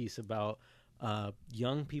news piece about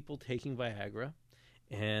young people taking Viagra,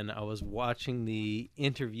 and I was watching the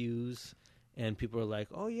interviews, and people are like,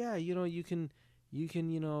 "Oh yeah, you can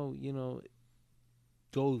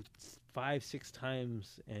go 5-6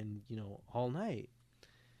 times and all night."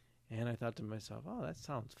 And I thought to myself, "Oh, that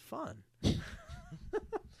sounds fun."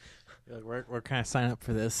 You're like, we're kind of signing up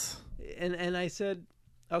for this. And I said,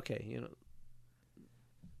 "Okay,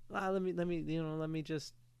 let me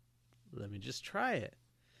just try it."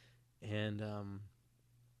 And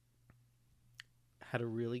had a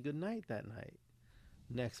really good night that night.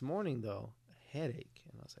 Next morning though, a headache,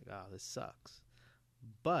 and I was like, "Oh, this sucks."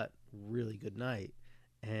 But really good night.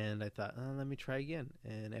 And I thought, let me try again.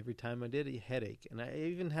 And every time I did, a headache. And I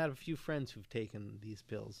even had a few friends who've taken these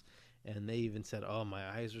pills, and they even said, "Oh, my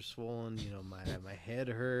eyes are swollen. My head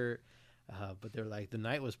hurt." But they're like, the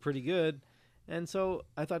night was pretty good. And so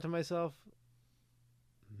I thought to myself,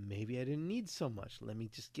 maybe I didn't need so much. Let me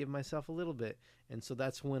just give myself a little bit. And so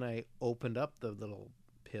that's when I opened up the little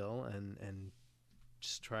pill and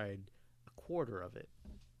just tried a quarter of it,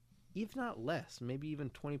 if not less, maybe even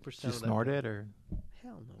 20%. Did you of that snort pill. it or?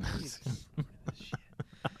 Hell no. I didn't snort that shit.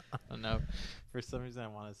 I don't know. For some reason, I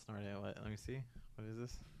want to snort it. What? Let me see. What is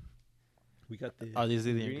this? We got the. Oh, these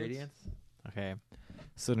are the ingredients? Okay.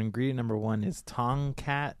 So ingredient number 1 is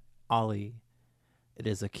Tongkat Ollie. It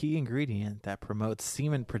is a key ingredient that promotes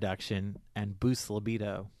semen production and boosts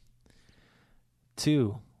libido.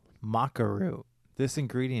 2, maca root. This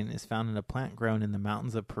ingredient is found in a plant grown in the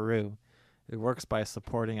mountains of Peru. It works by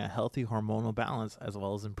supporting a healthy hormonal balance as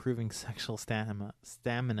well as improving sexual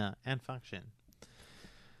stamina and function.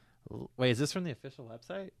 Wait, is this from the official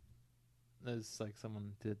website? There's like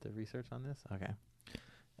someone did the research on this? Okay.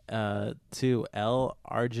 2,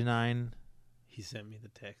 L-arginine. He sent me the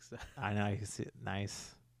text. I know, you can see it.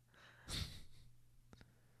 Nice.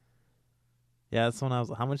 Yeah, that's when I was.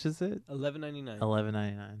 How much is it? $11.99.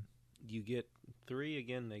 $11.99. You get 3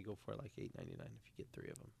 again. They go for like $8.99 if you get 3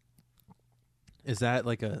 of them. Is that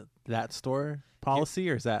like that store policy,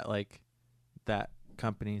 or is that like that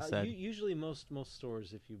company said? Usually, most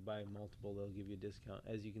stores, if you buy multiple, they'll give you a discount.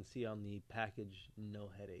 As you can see on the package, no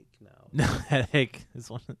headache now. No headache is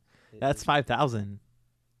one. That's 5,000.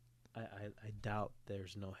 I doubt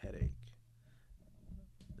there's no headache.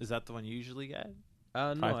 Is that the one you usually get?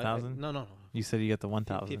 No, 5,000? No. You said you get the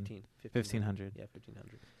 1,000. 1,500. Yeah,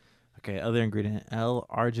 1,500. Okay, other ingredient,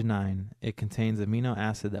 L-arginine. It contains amino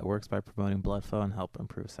acid that works by promoting blood flow and help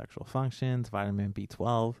improve sexual functions. Vitamin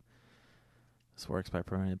B12. This works by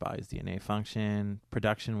promoting the body's DNA function.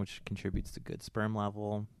 Production, which contributes to good sperm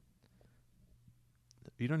level.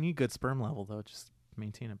 You don't need good sperm level, though. Just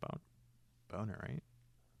maintain a boner, right?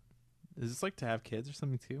 Is this like to have kids or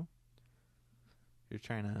something, too? You're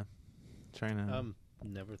trying to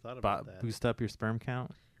Never thought about that. boost up your sperm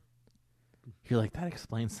count? You're like, that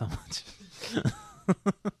explains so much.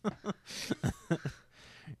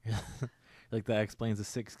 Like, that explains the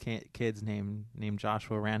 6 kids named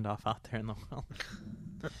Joshua Randolph out there in the world.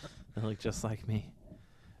 They look just like me.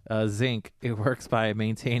 Zinc. It works by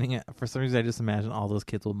maintaining it. For some reason, I just imagine all those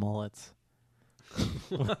kids with mullets.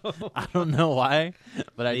 I don't know why,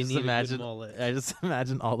 but I just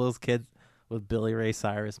imagine all those kids with Billy Ray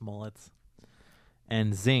Cyrus mullets.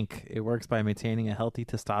 And zinc, it works by maintaining a healthy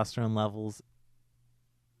testosterone levels.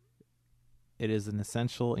 It is an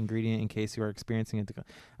essential ingredient in case you are experiencing it. This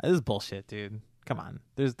is bullshit, dude. Come on.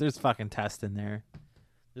 There's fucking test in there.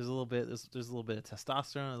 There's a little bit of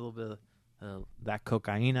testosterone, a little bit of that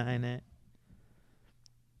cocaine in it.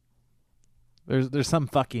 There's some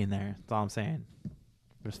fucky in there. That's all I'm saying.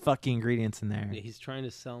 There's fucky ingredients in there. Yeah, he's trying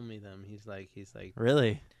to sell me them. He's like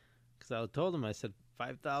Really? Because I told him, I said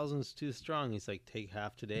 5,000 is too strong. He's like, take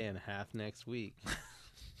half today and half next week.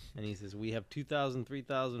 And he says, we have 2,000,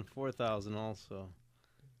 3,000, 4,000 also.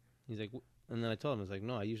 He's like, and then I told him, I was like,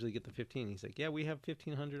 no, I usually get the 15. He's like, yeah, we have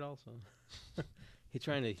 1,500 also. He's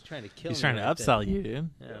trying to kill me. He's trying to upsell you, dude.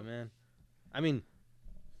 Yeah, man. I mean,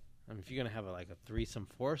 if you're gonna have a threesome,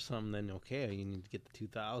 foursome, then okay, you need to get the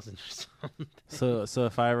 2,000 or something. So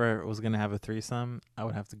if I ever was gonna have a threesome, I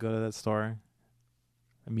would have to go to that store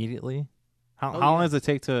immediately. How long does it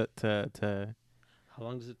take to How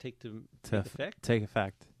long does it take to take effect? Take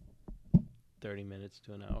effect. 30 minutes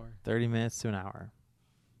to an hour. 30 minutes to an hour.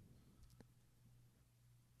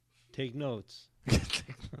 Take notes.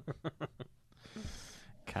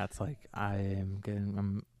 Cat's like,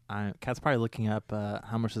 Cat's probably looking up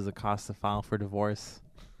how much does it cost to file for divorce,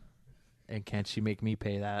 and can't she make me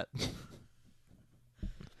pay that?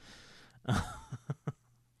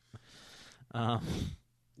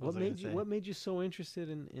 What made you so interested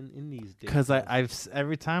in these? Because I've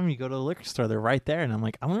every time you go to the liquor store, they're right there, and I'm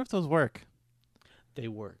like, I wonder if those work. They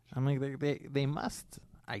work. I'm like, they must,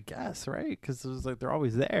 I guess, right? Because like they're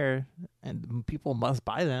always there, and people must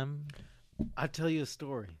buy them. I'll tell you a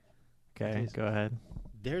story. Okay, go ahead.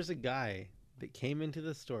 There's a guy that came into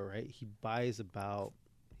the store, right? He buys about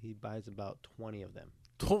 20 of them.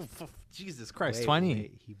 Oh, Jesus Christ,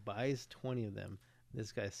 20. He buys 20 of them.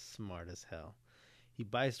 This guy's smart as hell. He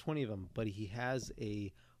buys 20 of them, but he has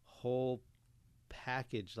a whole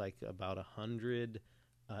package, like about 100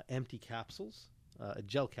 empty capsules,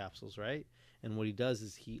 gel capsules, right? And what he does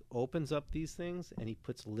is he opens up these things and he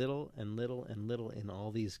puts little and little and little in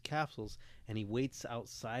all these capsules, and he waits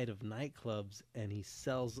outside of nightclubs and he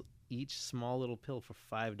sells each small little pill for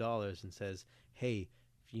 $5 and says, hey,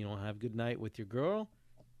 if you don't have a good night with your girl,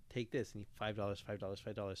 take this. And $5,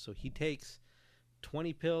 $5. So he takes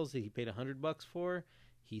 20 pills that he paid $100 for.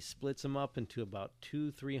 He splits them up into about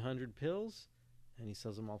 200-300 pills, and he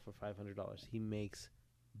sells them all for $500. He makes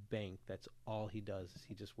bank. That's all he does. Is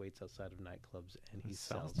he just waits outside of nightclubs and he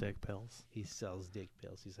sells dick pills. He sells dick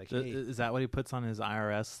pills. He's like, hey, is that what he puts on his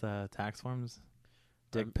IRS tax forms?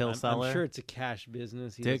 Dick pill I'm seller. sure it's a cash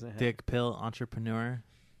business. Dick pill entrepreneur.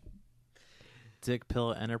 Dick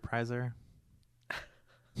pill enterpriser.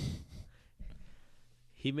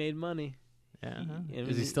 He made money. Yeah.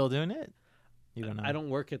 Is he still doing it? You don't know. I don't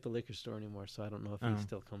work at the liquor store anymore, so I don't know if he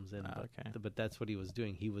still comes in. But that's what he was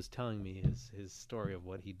doing. He was telling me his story of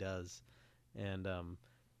what he does, and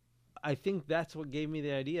I think that's what gave me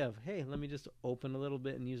the idea of, hey, let me just open a little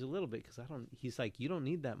bit and use a little bit, because I don't. He's like, you don't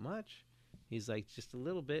need that much. He's like, just a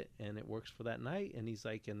little bit, and it works for that night. And he's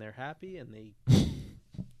like, and they're happy, and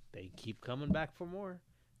they keep coming back for more.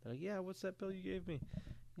 They're like, yeah, what's that pill you gave me?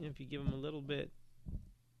 You know, if you give them a little bit,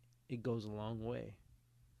 it goes a long way.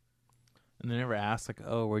 And they never asked, like,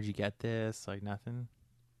 oh, where'd you get this? Like, nothing?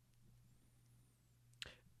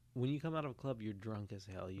 when you come out of a club, you're drunk as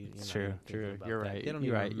hell. You're It's not true, even thinking true. about You're that. right. They don't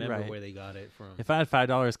You're even right. You're remember right. where they got it from. If I had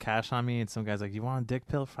 $5 cash on me and some guy's like, "You want a dick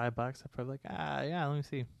pill for $5?" I'd probably like, yeah, let me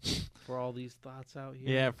see. For all these thoughts out here,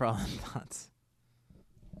 Yeah, for all the thoughts.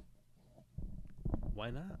 why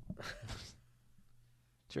not?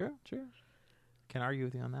 True. Can't argue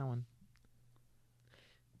with you on that one.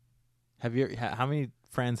 Have you? How many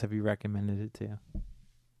friends have you recommended it to?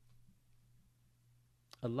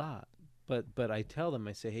 A lot. But I tell them,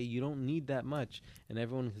 I say, hey, you don't need that much. And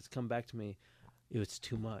everyone has come back to me, it's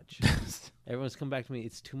too much. Everyone's come back to me,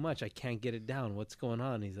 it's too much. I can't get it down. What's going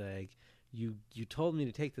on? He's like, you told me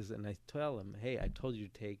to take this. And I tell them, hey, I told you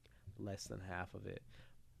to take less than half of it.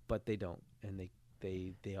 But they don't. And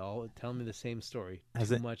they all tell me the same story.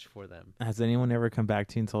 Too much for them. Has anyone ever come back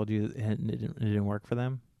to you and told you it didn't work for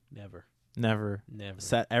them? Never. Never.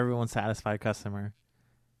 Everyone's satisfied customer.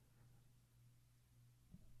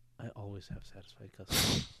 I always have satisfied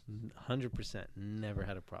customers. 100%. Never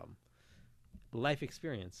had a problem. Life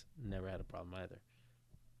experience. Never had a problem either.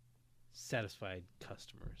 Satisfied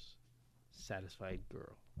customers. Satisfied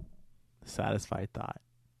girl. Satisfied thought.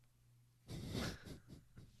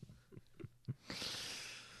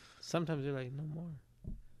 Sometimes they're like, no more.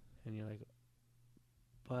 And you're like,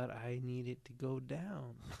 but I need it to go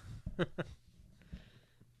down.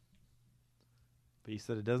 But you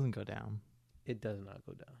said it doesn't go down. It does not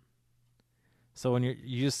go down. So when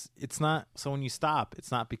when you stop,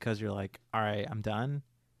 it's not because you're like, all right, I'm done.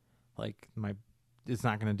 Like it's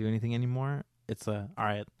not going to do anything anymore. It's all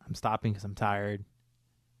right, I'm stopping because I'm tired.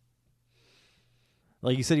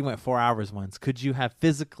 Like you said, you went 4 hours once. Could you have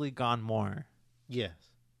physically gone more? Yes.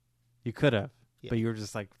 You could have, Yeah. but you were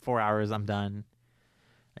just like 4 hours, I'm done.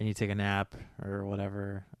 And you take a nap or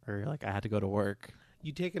whatever, or you're like, I had to go to work.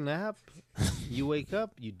 You take a nap, you wake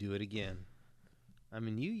up, you do it again. I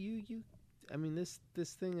mean, I mean, this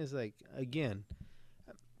thing is like, again,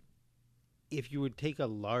 if you would take a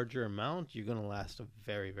larger amount, you're going to last a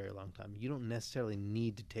very, very long time. You don't necessarily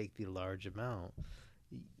need to take the large amount.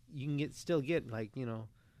 You can still get like, 3-4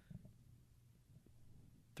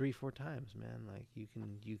 times, man. Like you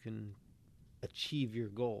can achieve your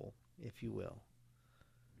goal, if you will.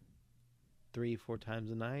 3-4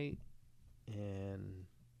 times a night, and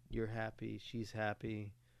you're happy, she's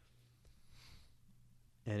happy.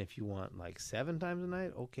 And if you want like 7 times a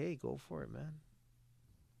night, okay, go for it, man.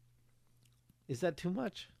 Is that too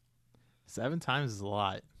much? 7 times is a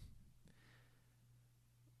lot.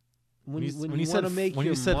 When you want said to make when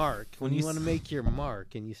your you said- mark, when when you you want to s- make your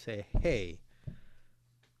mark, and you say, "Hey,"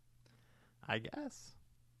 I guess.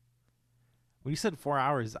 When you said 4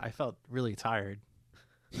 hours, I felt really tired.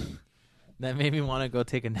 That made me want to go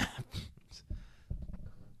take a nap.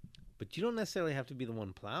 but you don't necessarily have to be the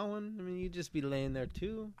one plowing. I mean, you just be laying there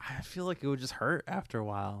too. I feel like it would just hurt after a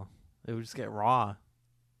while. It would just get raw.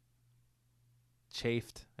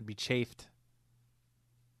 Chafed. I'd be chafed.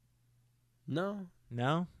 No,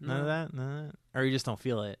 No? None of that? None of that? Or you just don't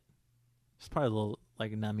feel it? There's probably a little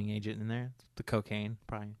like a numbing agent in there. The cocaine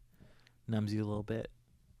probably numbs you a little bit.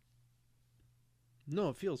 no,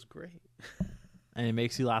 it feels great. And it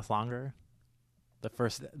makes you last longer. The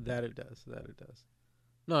first That it does. That it does.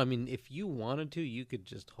 No, I mean, if you wanted to, you could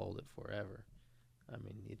just hold it forever. I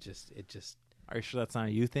mean, it just. Are you sure that's not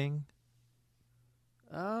a you thing?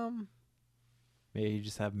 Um, Maybe you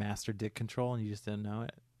just have master dick control and you just didn't know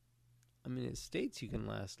it. I mean, it states you can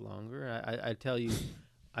last longer. I tell you,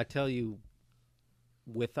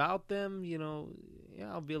 without them,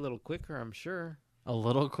 yeah, I'll be a little quicker. I'm sure. A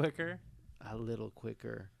little quicker? A little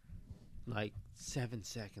quicker, like 7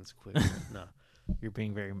 seconds quicker. No,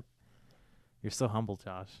 You're so humble,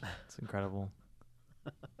 Josh. It's incredible.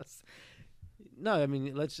 no. I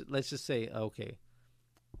mean, let's just say, okay,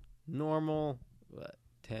 normal,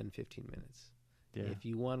 10, 15 minutes. Yeah. If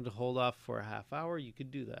you wanted to hold off for a half hour, you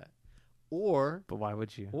could do that. Or But why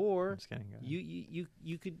would you? I'm or just kidding. Go ahead.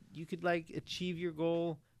 you could like achieve your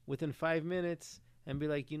goal within 5 minutes and be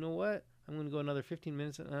like, you know what? I'm going to go another 15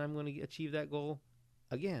 minutes and I'm going to achieve that goal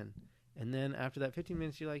again. And then after that 15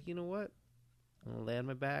 minutes, you're like, you know what? I'm going to lay on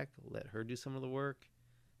my back, let her do some of the work,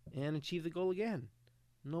 and achieve the goal again.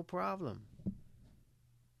 No problem.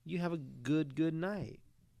 You have a good night.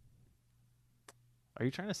 Are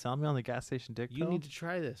you trying to sell me on the gas station dick You pill? need to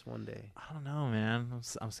try this one day. I don't know, man.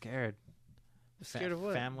 I'm scared. Scared of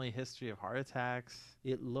what? Family history of heart attacks.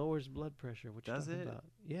 It lowers blood pressure. What you Does talking it? about?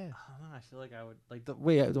 Yeah. I don't know. I feel like I would like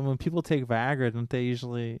when people take Viagra, don't they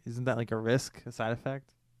usually? Isn't that like a risk, a side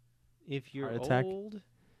effect? If you're Heart attack? old,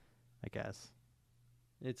 I guess.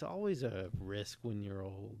 it's always a risk when you're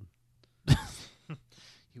old.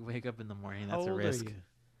 You wake up in the morning. How That's a old risk. Are you?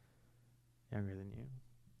 Younger than you.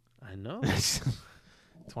 I know,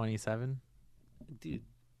 27. dude.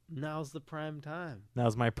 Now's the prime time. That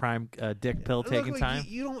was my prime dick pill taking Look, time.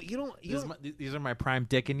 These are my prime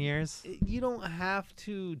dicking years. You don't have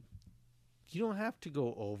to. You don't have to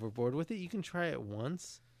go overboard with it. You can try it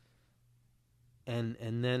once, and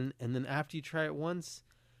then after you try it once,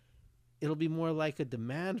 it'll be more like a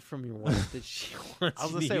demand from your wife that she wants. I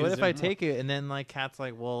was you gonna to say, what use if I more. take it and then like Kat's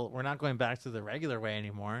like, well, we're not going back to the regular way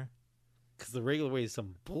anymore. Because the regular way is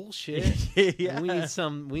some bullshit. Yeah. And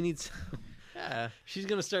we need some. Yeah, She's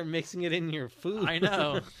gonna start mixing it in your food. I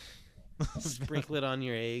know. Sprinkle it on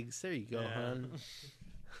your eggs. There you go, Yeah. hon.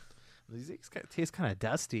 These eggs taste kind of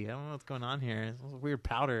dusty. I don't know what's going on here. It's a weird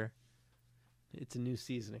powder. It's a new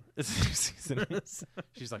seasoning. It's seasoning.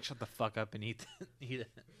 She's like, shut the fuck up and eat it.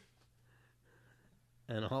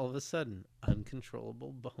 And all of a sudden,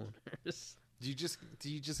 uncontrollable boners. Do you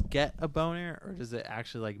just get a boner, or does it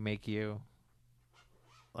actually like make you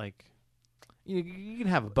like you can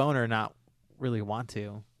have a boner and not really want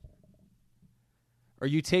to, or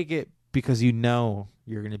you take it because you know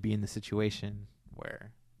you're going to be in the situation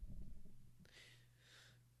where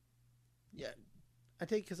I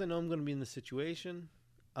take because I know I'm going to be in the situation.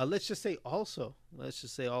 Let's just say also,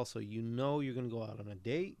 you know you're going to go out on a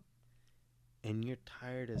date, and you're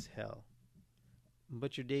tired as hell.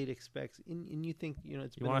 But your date expects, and you think, you know,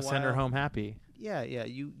 it's you been a want to send her while. home happy. Yeah.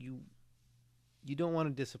 You don't want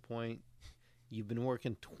to disappoint. You've been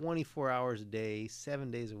working 24 hours a day, 7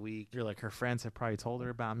 days a week. You're like, her friends have probably told her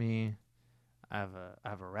about me. I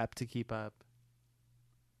have a rep to keep up.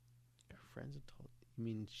 Her friends have told. You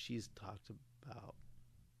mean she's talked about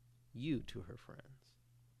you to her friends?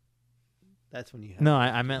 That's when you have. No, I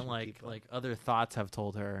to meant keep like up. other thoughts have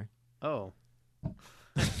told her. Oh.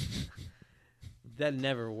 That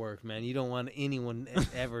never worked, man. You don't want anyone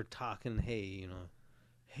ever talking, hey, you know,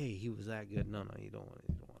 hey, he was that good. No, you don't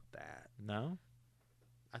want that. No,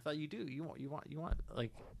 I thought you do. You want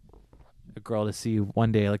like a girl to see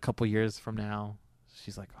one day, like a couple years from now.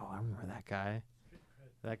 She's like, oh, I remember that guy.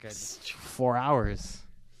 That guy did 4 hours.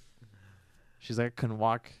 She's like, I couldn't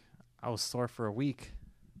walk. I was sore for a week.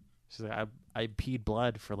 She's like, I peed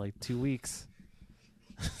blood for like 2 weeks.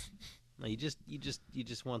 No, you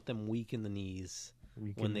just want them weak in the knees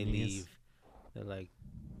Weak when in they the knees. leave. They're like,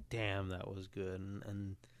 damn, that was good,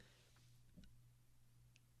 and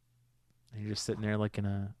And you're just sitting there like in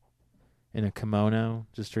a kimono,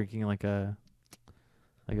 just drinking like a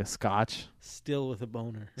scotch, still with a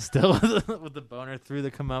boner. still with the boner through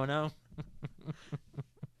the kimono.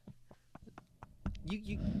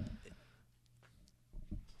 You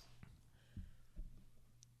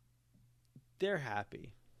they're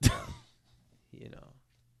happy. You know.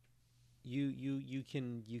 You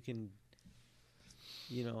can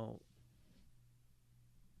you know,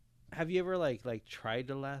 have you ever like tried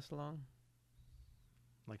to last long?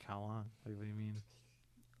 Like how long? Like, what do you mean?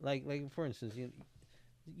 Like for instance,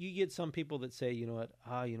 you get some people that say, you know what,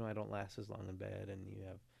 I don't last as long in bed, and you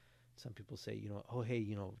have some people say, you know, oh hey,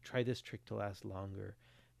 you know, try this trick to last longer,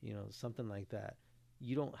 you know, something like that.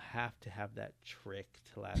 You don't have to have that trick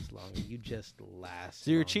to last longer. You just last.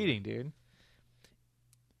 So you're longer. cheating, dude.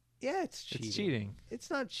 Yeah, it's cheating. It's cheating. It's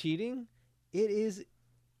not cheating. It is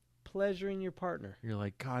pleasuring your partner. You're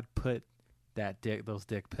like, God put those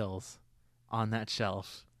dick pills on that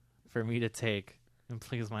shelf for me to take and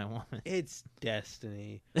please my woman. It's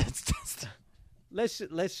destiny. It's just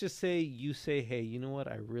Let's just say you say, hey, you know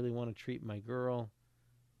what? I really want to treat my girl.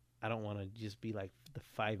 I don't want to just be like the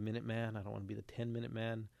 5-minute man. I don't want to be the 10-minute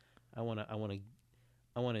man. I want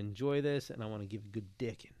to enjoy this, and I want to give good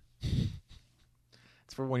dicking.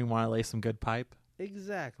 it's for when you want to lay some good pipe,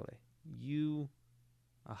 Exactly.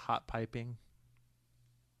 a hot piping.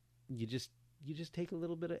 You just take a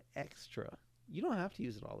little bit of extra. You don't have to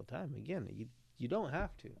use it all the time. Again, you don't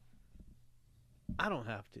have to. I don't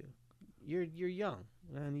have to. You're young,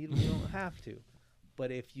 and you don't have to.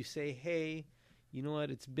 But if you say, hey, you know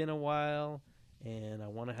what? It's been a while, and I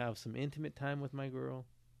want to have some intimate time with my girl.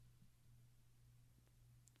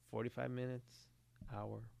 45 minutes,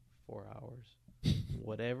 hour, 4 hours,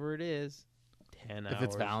 whatever it is, 10 hours. If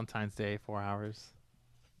it's Valentine's Day, 4 hours.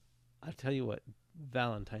 I'll tell you what,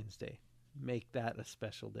 Valentine's Day, make that a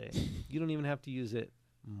special day. You don't even have to use it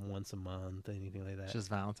once a month, anything like that. It's just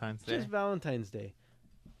Valentine's Day. Just Valentine's Day.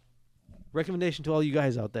 Recommendation to all you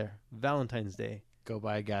guys out there: Valentine's Day. Go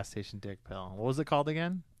buy a gas station dick pill. What was it called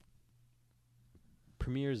again?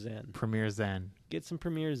 Premier Zen. Premier Zen. Get some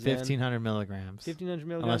Premier Zen. 1,500 milligrams. 1,500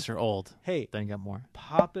 milligrams. Unless you're old, Hey, then get more.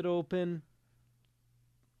 pop it open.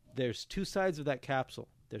 There's two sides of that capsule.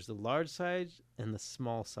 There's the large side and the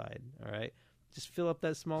small side. All right. Just fill up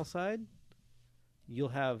that small side. you'll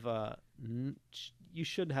have you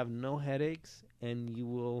should have no headaches, and you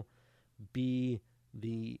will be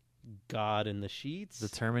the god in the sheets. The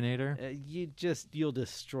Terminator. You'll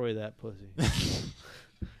destroy that pussy.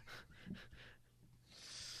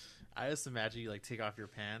 I just imagine you like take off your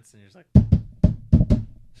pants and you're just like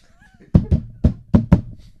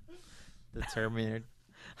the Terminator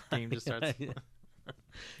theme just starts.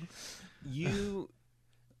 You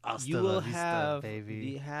Hasta will la vista, have baby.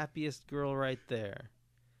 the happiest girl right there.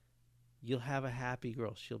 You'll have a happy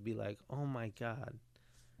girl. She'll be like, "Oh my god,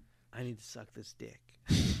 I need to suck this dick."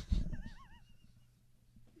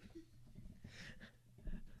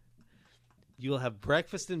 You'll have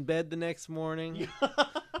breakfast in bed the next morning.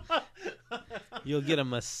 You'll get a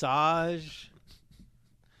massage.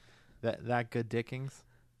 That good dickings.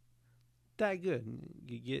 That good.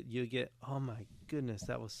 You get. Oh my goodness,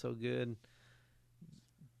 that was so good.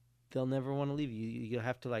 They'll never want to leave you. You'll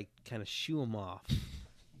have to like kind of shoo them off.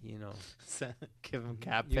 You know, Give him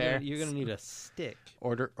cat you're pair. gonna, you're gonna need a stick.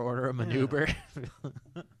 Order a maneuver.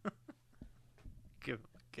 give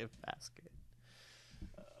basket.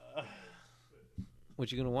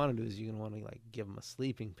 What you're gonna want to do is you're gonna want to like give them a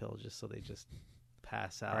sleeping pill just so they just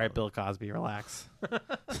pass out. All right, Bill Cosby, relax.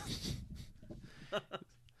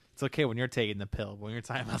 It's okay when you're taking the pill. When you're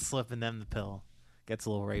talking about slipping them the pill, gets a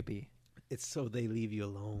little rapey. It's so they leave you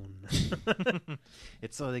alone.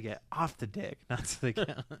 It's so they get off the dick, not so they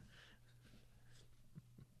get.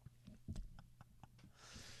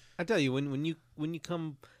 I tell you, when you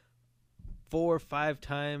come 4 or 5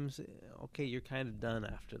 times, okay, you're kind of done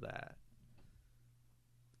after that.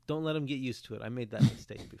 Don't let them get used to it. I made that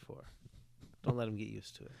mistake before. Don't let them get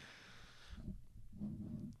used to it.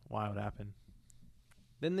 Why would happen?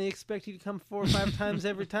 Then they expect you to come 4 or 5 times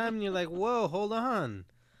every time, and you're like, whoa, hold on.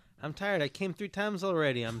 I'm tired. I came 3 times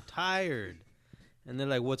already. I'm tired. And they're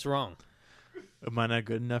like, what's wrong? Am I not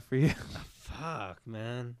good enough for you? Fuck,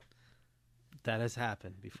 man. That has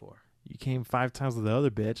happened before. You came 5 times with the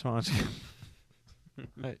other bitch. Why don't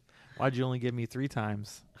you? Why'd you only give me 3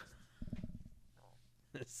 times?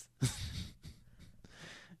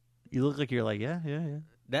 You look like you're like, yeah.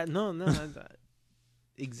 That no.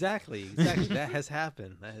 Exactly. That has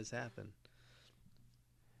happened.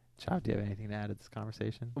 Chop, do you have anything to add to this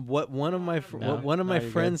conversation? What one of my No? one of No, my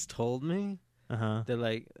you're friends told me, Uh-huh. they're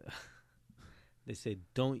like, they say,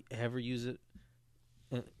 don't ever use it.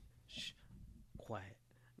 Shh, quiet.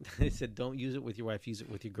 They said, don't use it with your wife. Use it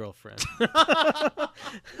with your girlfriend.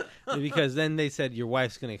 Because then they said your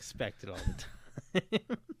wife's gonna expect it all the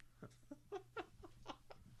time.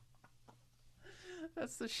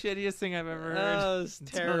 That's the shittiest thing I've ever heard. Oh, it was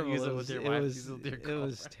terrible. Use it It with was, your it wife, was, use it with your it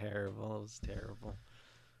was girlfriend. terrible. It was terrible.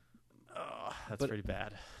 Oh, that's But- pretty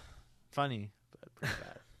bad. Funny, but pretty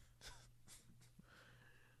bad.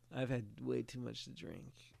 I've had way too much to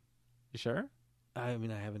drink. You sure? I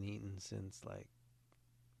mean, I haven't eaten since like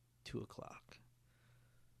 2:00.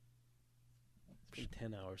 It's been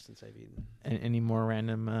 10 hours since I've eaten. Any more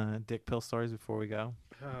random dick pill stories before we go?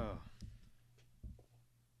 Oh.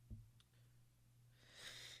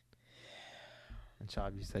 And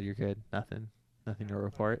Chop, you said you're good. Nothing to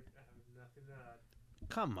report. Nothing to add.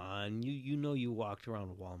 Come on, you know you walked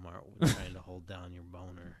around Walmart trying to hold down your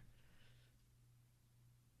boner.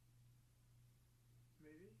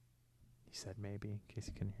 Maybe. He said maybe, in case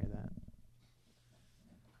you couldn't hear that.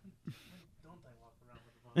 Don't I walk around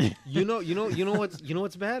with a bone? You know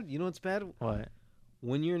what's bad? You know what's bad? What?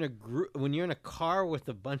 When you're in a when you're in a car with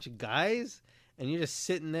a bunch of guys and you're just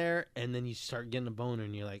sitting there and then you start getting a boner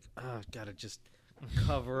and you're like, oh, gotta just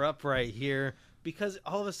cover up right here, because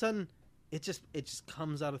all of a sudden it just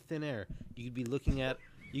comes out of thin air. You could be looking at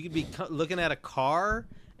a car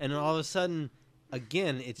and then all of a sudden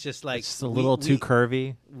again it's just like It's just a little too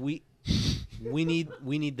curvy. we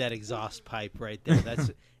need that exhaust pipe right there. That's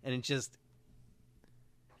and it just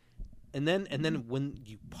and then when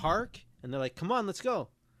you park and they're like, "Come on, let's go."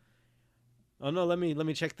 Oh no, let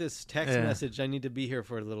me check this text Yeah. message. I need to be here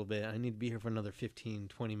for a little bit. I need to be here for another 15,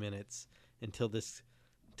 20 minutes until this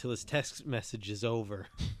text message is over.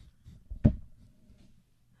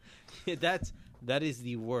 That is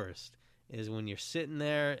the worst. Is when you're sitting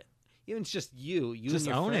there, even it's just you Just and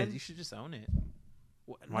your own friend. it. You should just own it.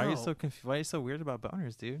 Wh- Why are you no. so Why are you so weird about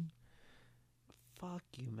boners, dude? Fuck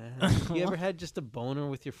you, man. You ever had just a boner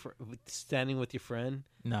with your standing with your friend?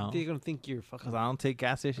 No, They're gonna think you're fucking. because I don't take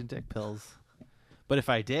gas station dick pills. But if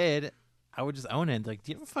I did, I would just own it. Like,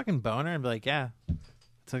 do you have a fucking boner? And be like, yeah, I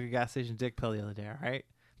took a gas station dick pill the other day. All right,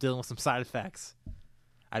 dealing with some side effects.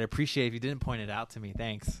 I'd appreciate if you didn't point it out to me.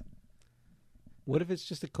 Thanks. What if it's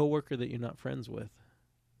just a coworker that you're not friends with?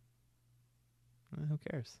 Who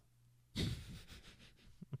cares?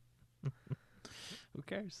 Who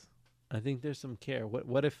cares? I think there's some care.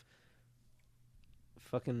 What if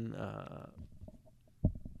fucking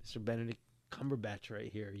Mr. Benedict Cumberbatch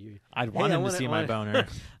right here? I'd want I him wanna- to see I my wanna- boner.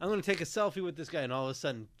 I'm gonna take a selfie with this guy, and all of a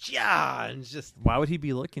sudden, yeah, and it's just. Why would he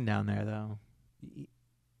be looking down there though?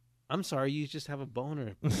 I'm sorry, you just have a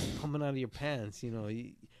boner coming out of your pants. You know,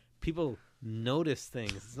 people notice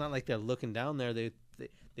things. It's not like they're looking down there. They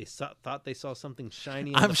thought they saw something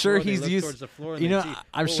shiny. On I'm the sure floor. They he's look used. towards the floor and You they know, see,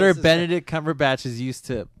 I'm "Whoa, sure what's this?" Benedict Cumberbatch is used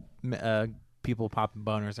to people popping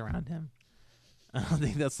boners around him. I don't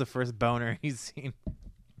think that's the first boner he's seen.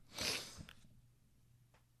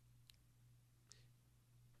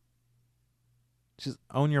 Just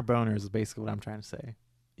own your boners is basically what I'm trying to say.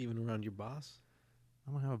 Even around your boss.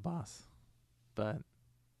 I don't have a boss, but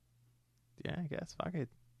yeah, I guess fuck it.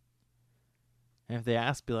 And if they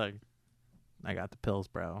ask, be like, "I got the pills,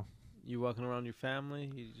 bro." You walking around your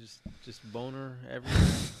family, you just boner everywhere.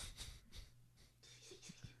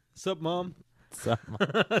 Sup, mom? So,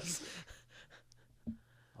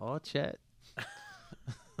 oh, Chet.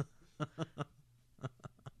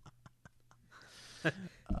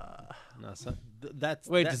 No, that's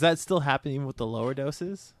Wait, does that still happen even with the lower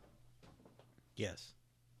doses? Yes.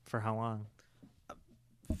 For how long?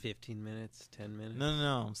 15 minutes, 10 minutes.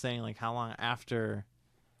 No. I'm saying like how long after?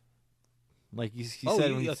 Like you Oh,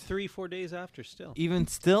 said, when 3-4 days after. Still even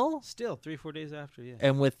still, 3-4 days after. Yeah.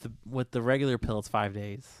 and with the regular pill, it's 5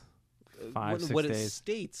 days, 5 6 what it days.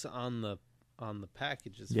 states on the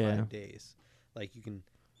package is Yeah. 5 days. Like you can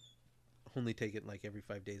only take it like every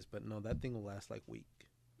 5 days, but no, that thing will last like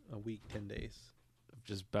a week, 10 days.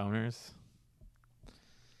 Just boners.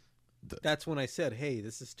 That's when I said, "Hey,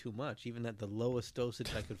 this is too much." Even at the lowest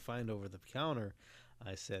dosage I could find over the counter,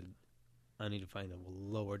 I said, "I need to find a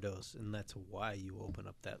lower dose," and that's why you open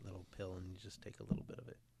up that little pill and you just take a little bit of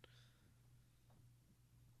it.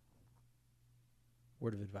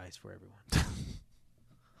 Word of advice for everyone.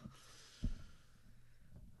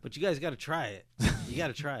 But you guys got to try it. You got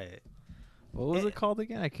to try it. What was it called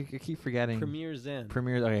again? I keep forgetting. Premier Zen.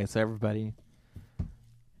 Premier. Okay, so everybody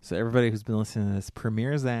who's been listening to this,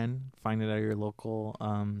 Premier Zen, find it at your local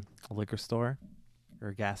liquor store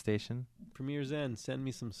or gas station. Premier Zen, send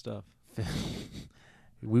me some stuff.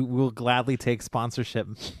 We will gladly take sponsorship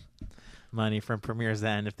money from Premier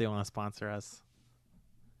Zen if they want to sponsor us.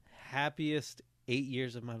 Happiest 8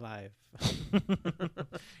 years of my life.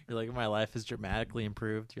 You're like, my life has dramatically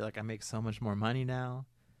improved. You're like, I make so much more money now.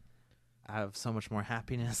 I have so much more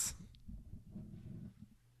happiness.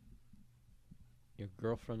 Your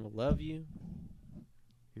girlfriend will love you.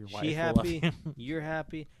 Your She wife will happy. love you. You're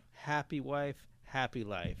happy. Happy wife. Happy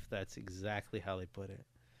life. That's exactly how they put it.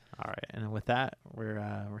 All right, and with that,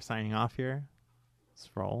 we're signing off here. It's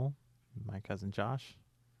Roll, my cousin Josh,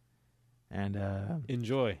 and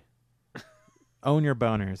Enjoy. own your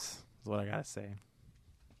boners is what I gotta say.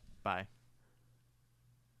 Bye.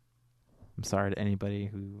 I'm sorry to anybody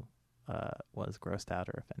who was grossed out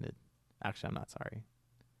or offended. Actually, I'm not sorry.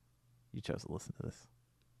 You chose to listen to this.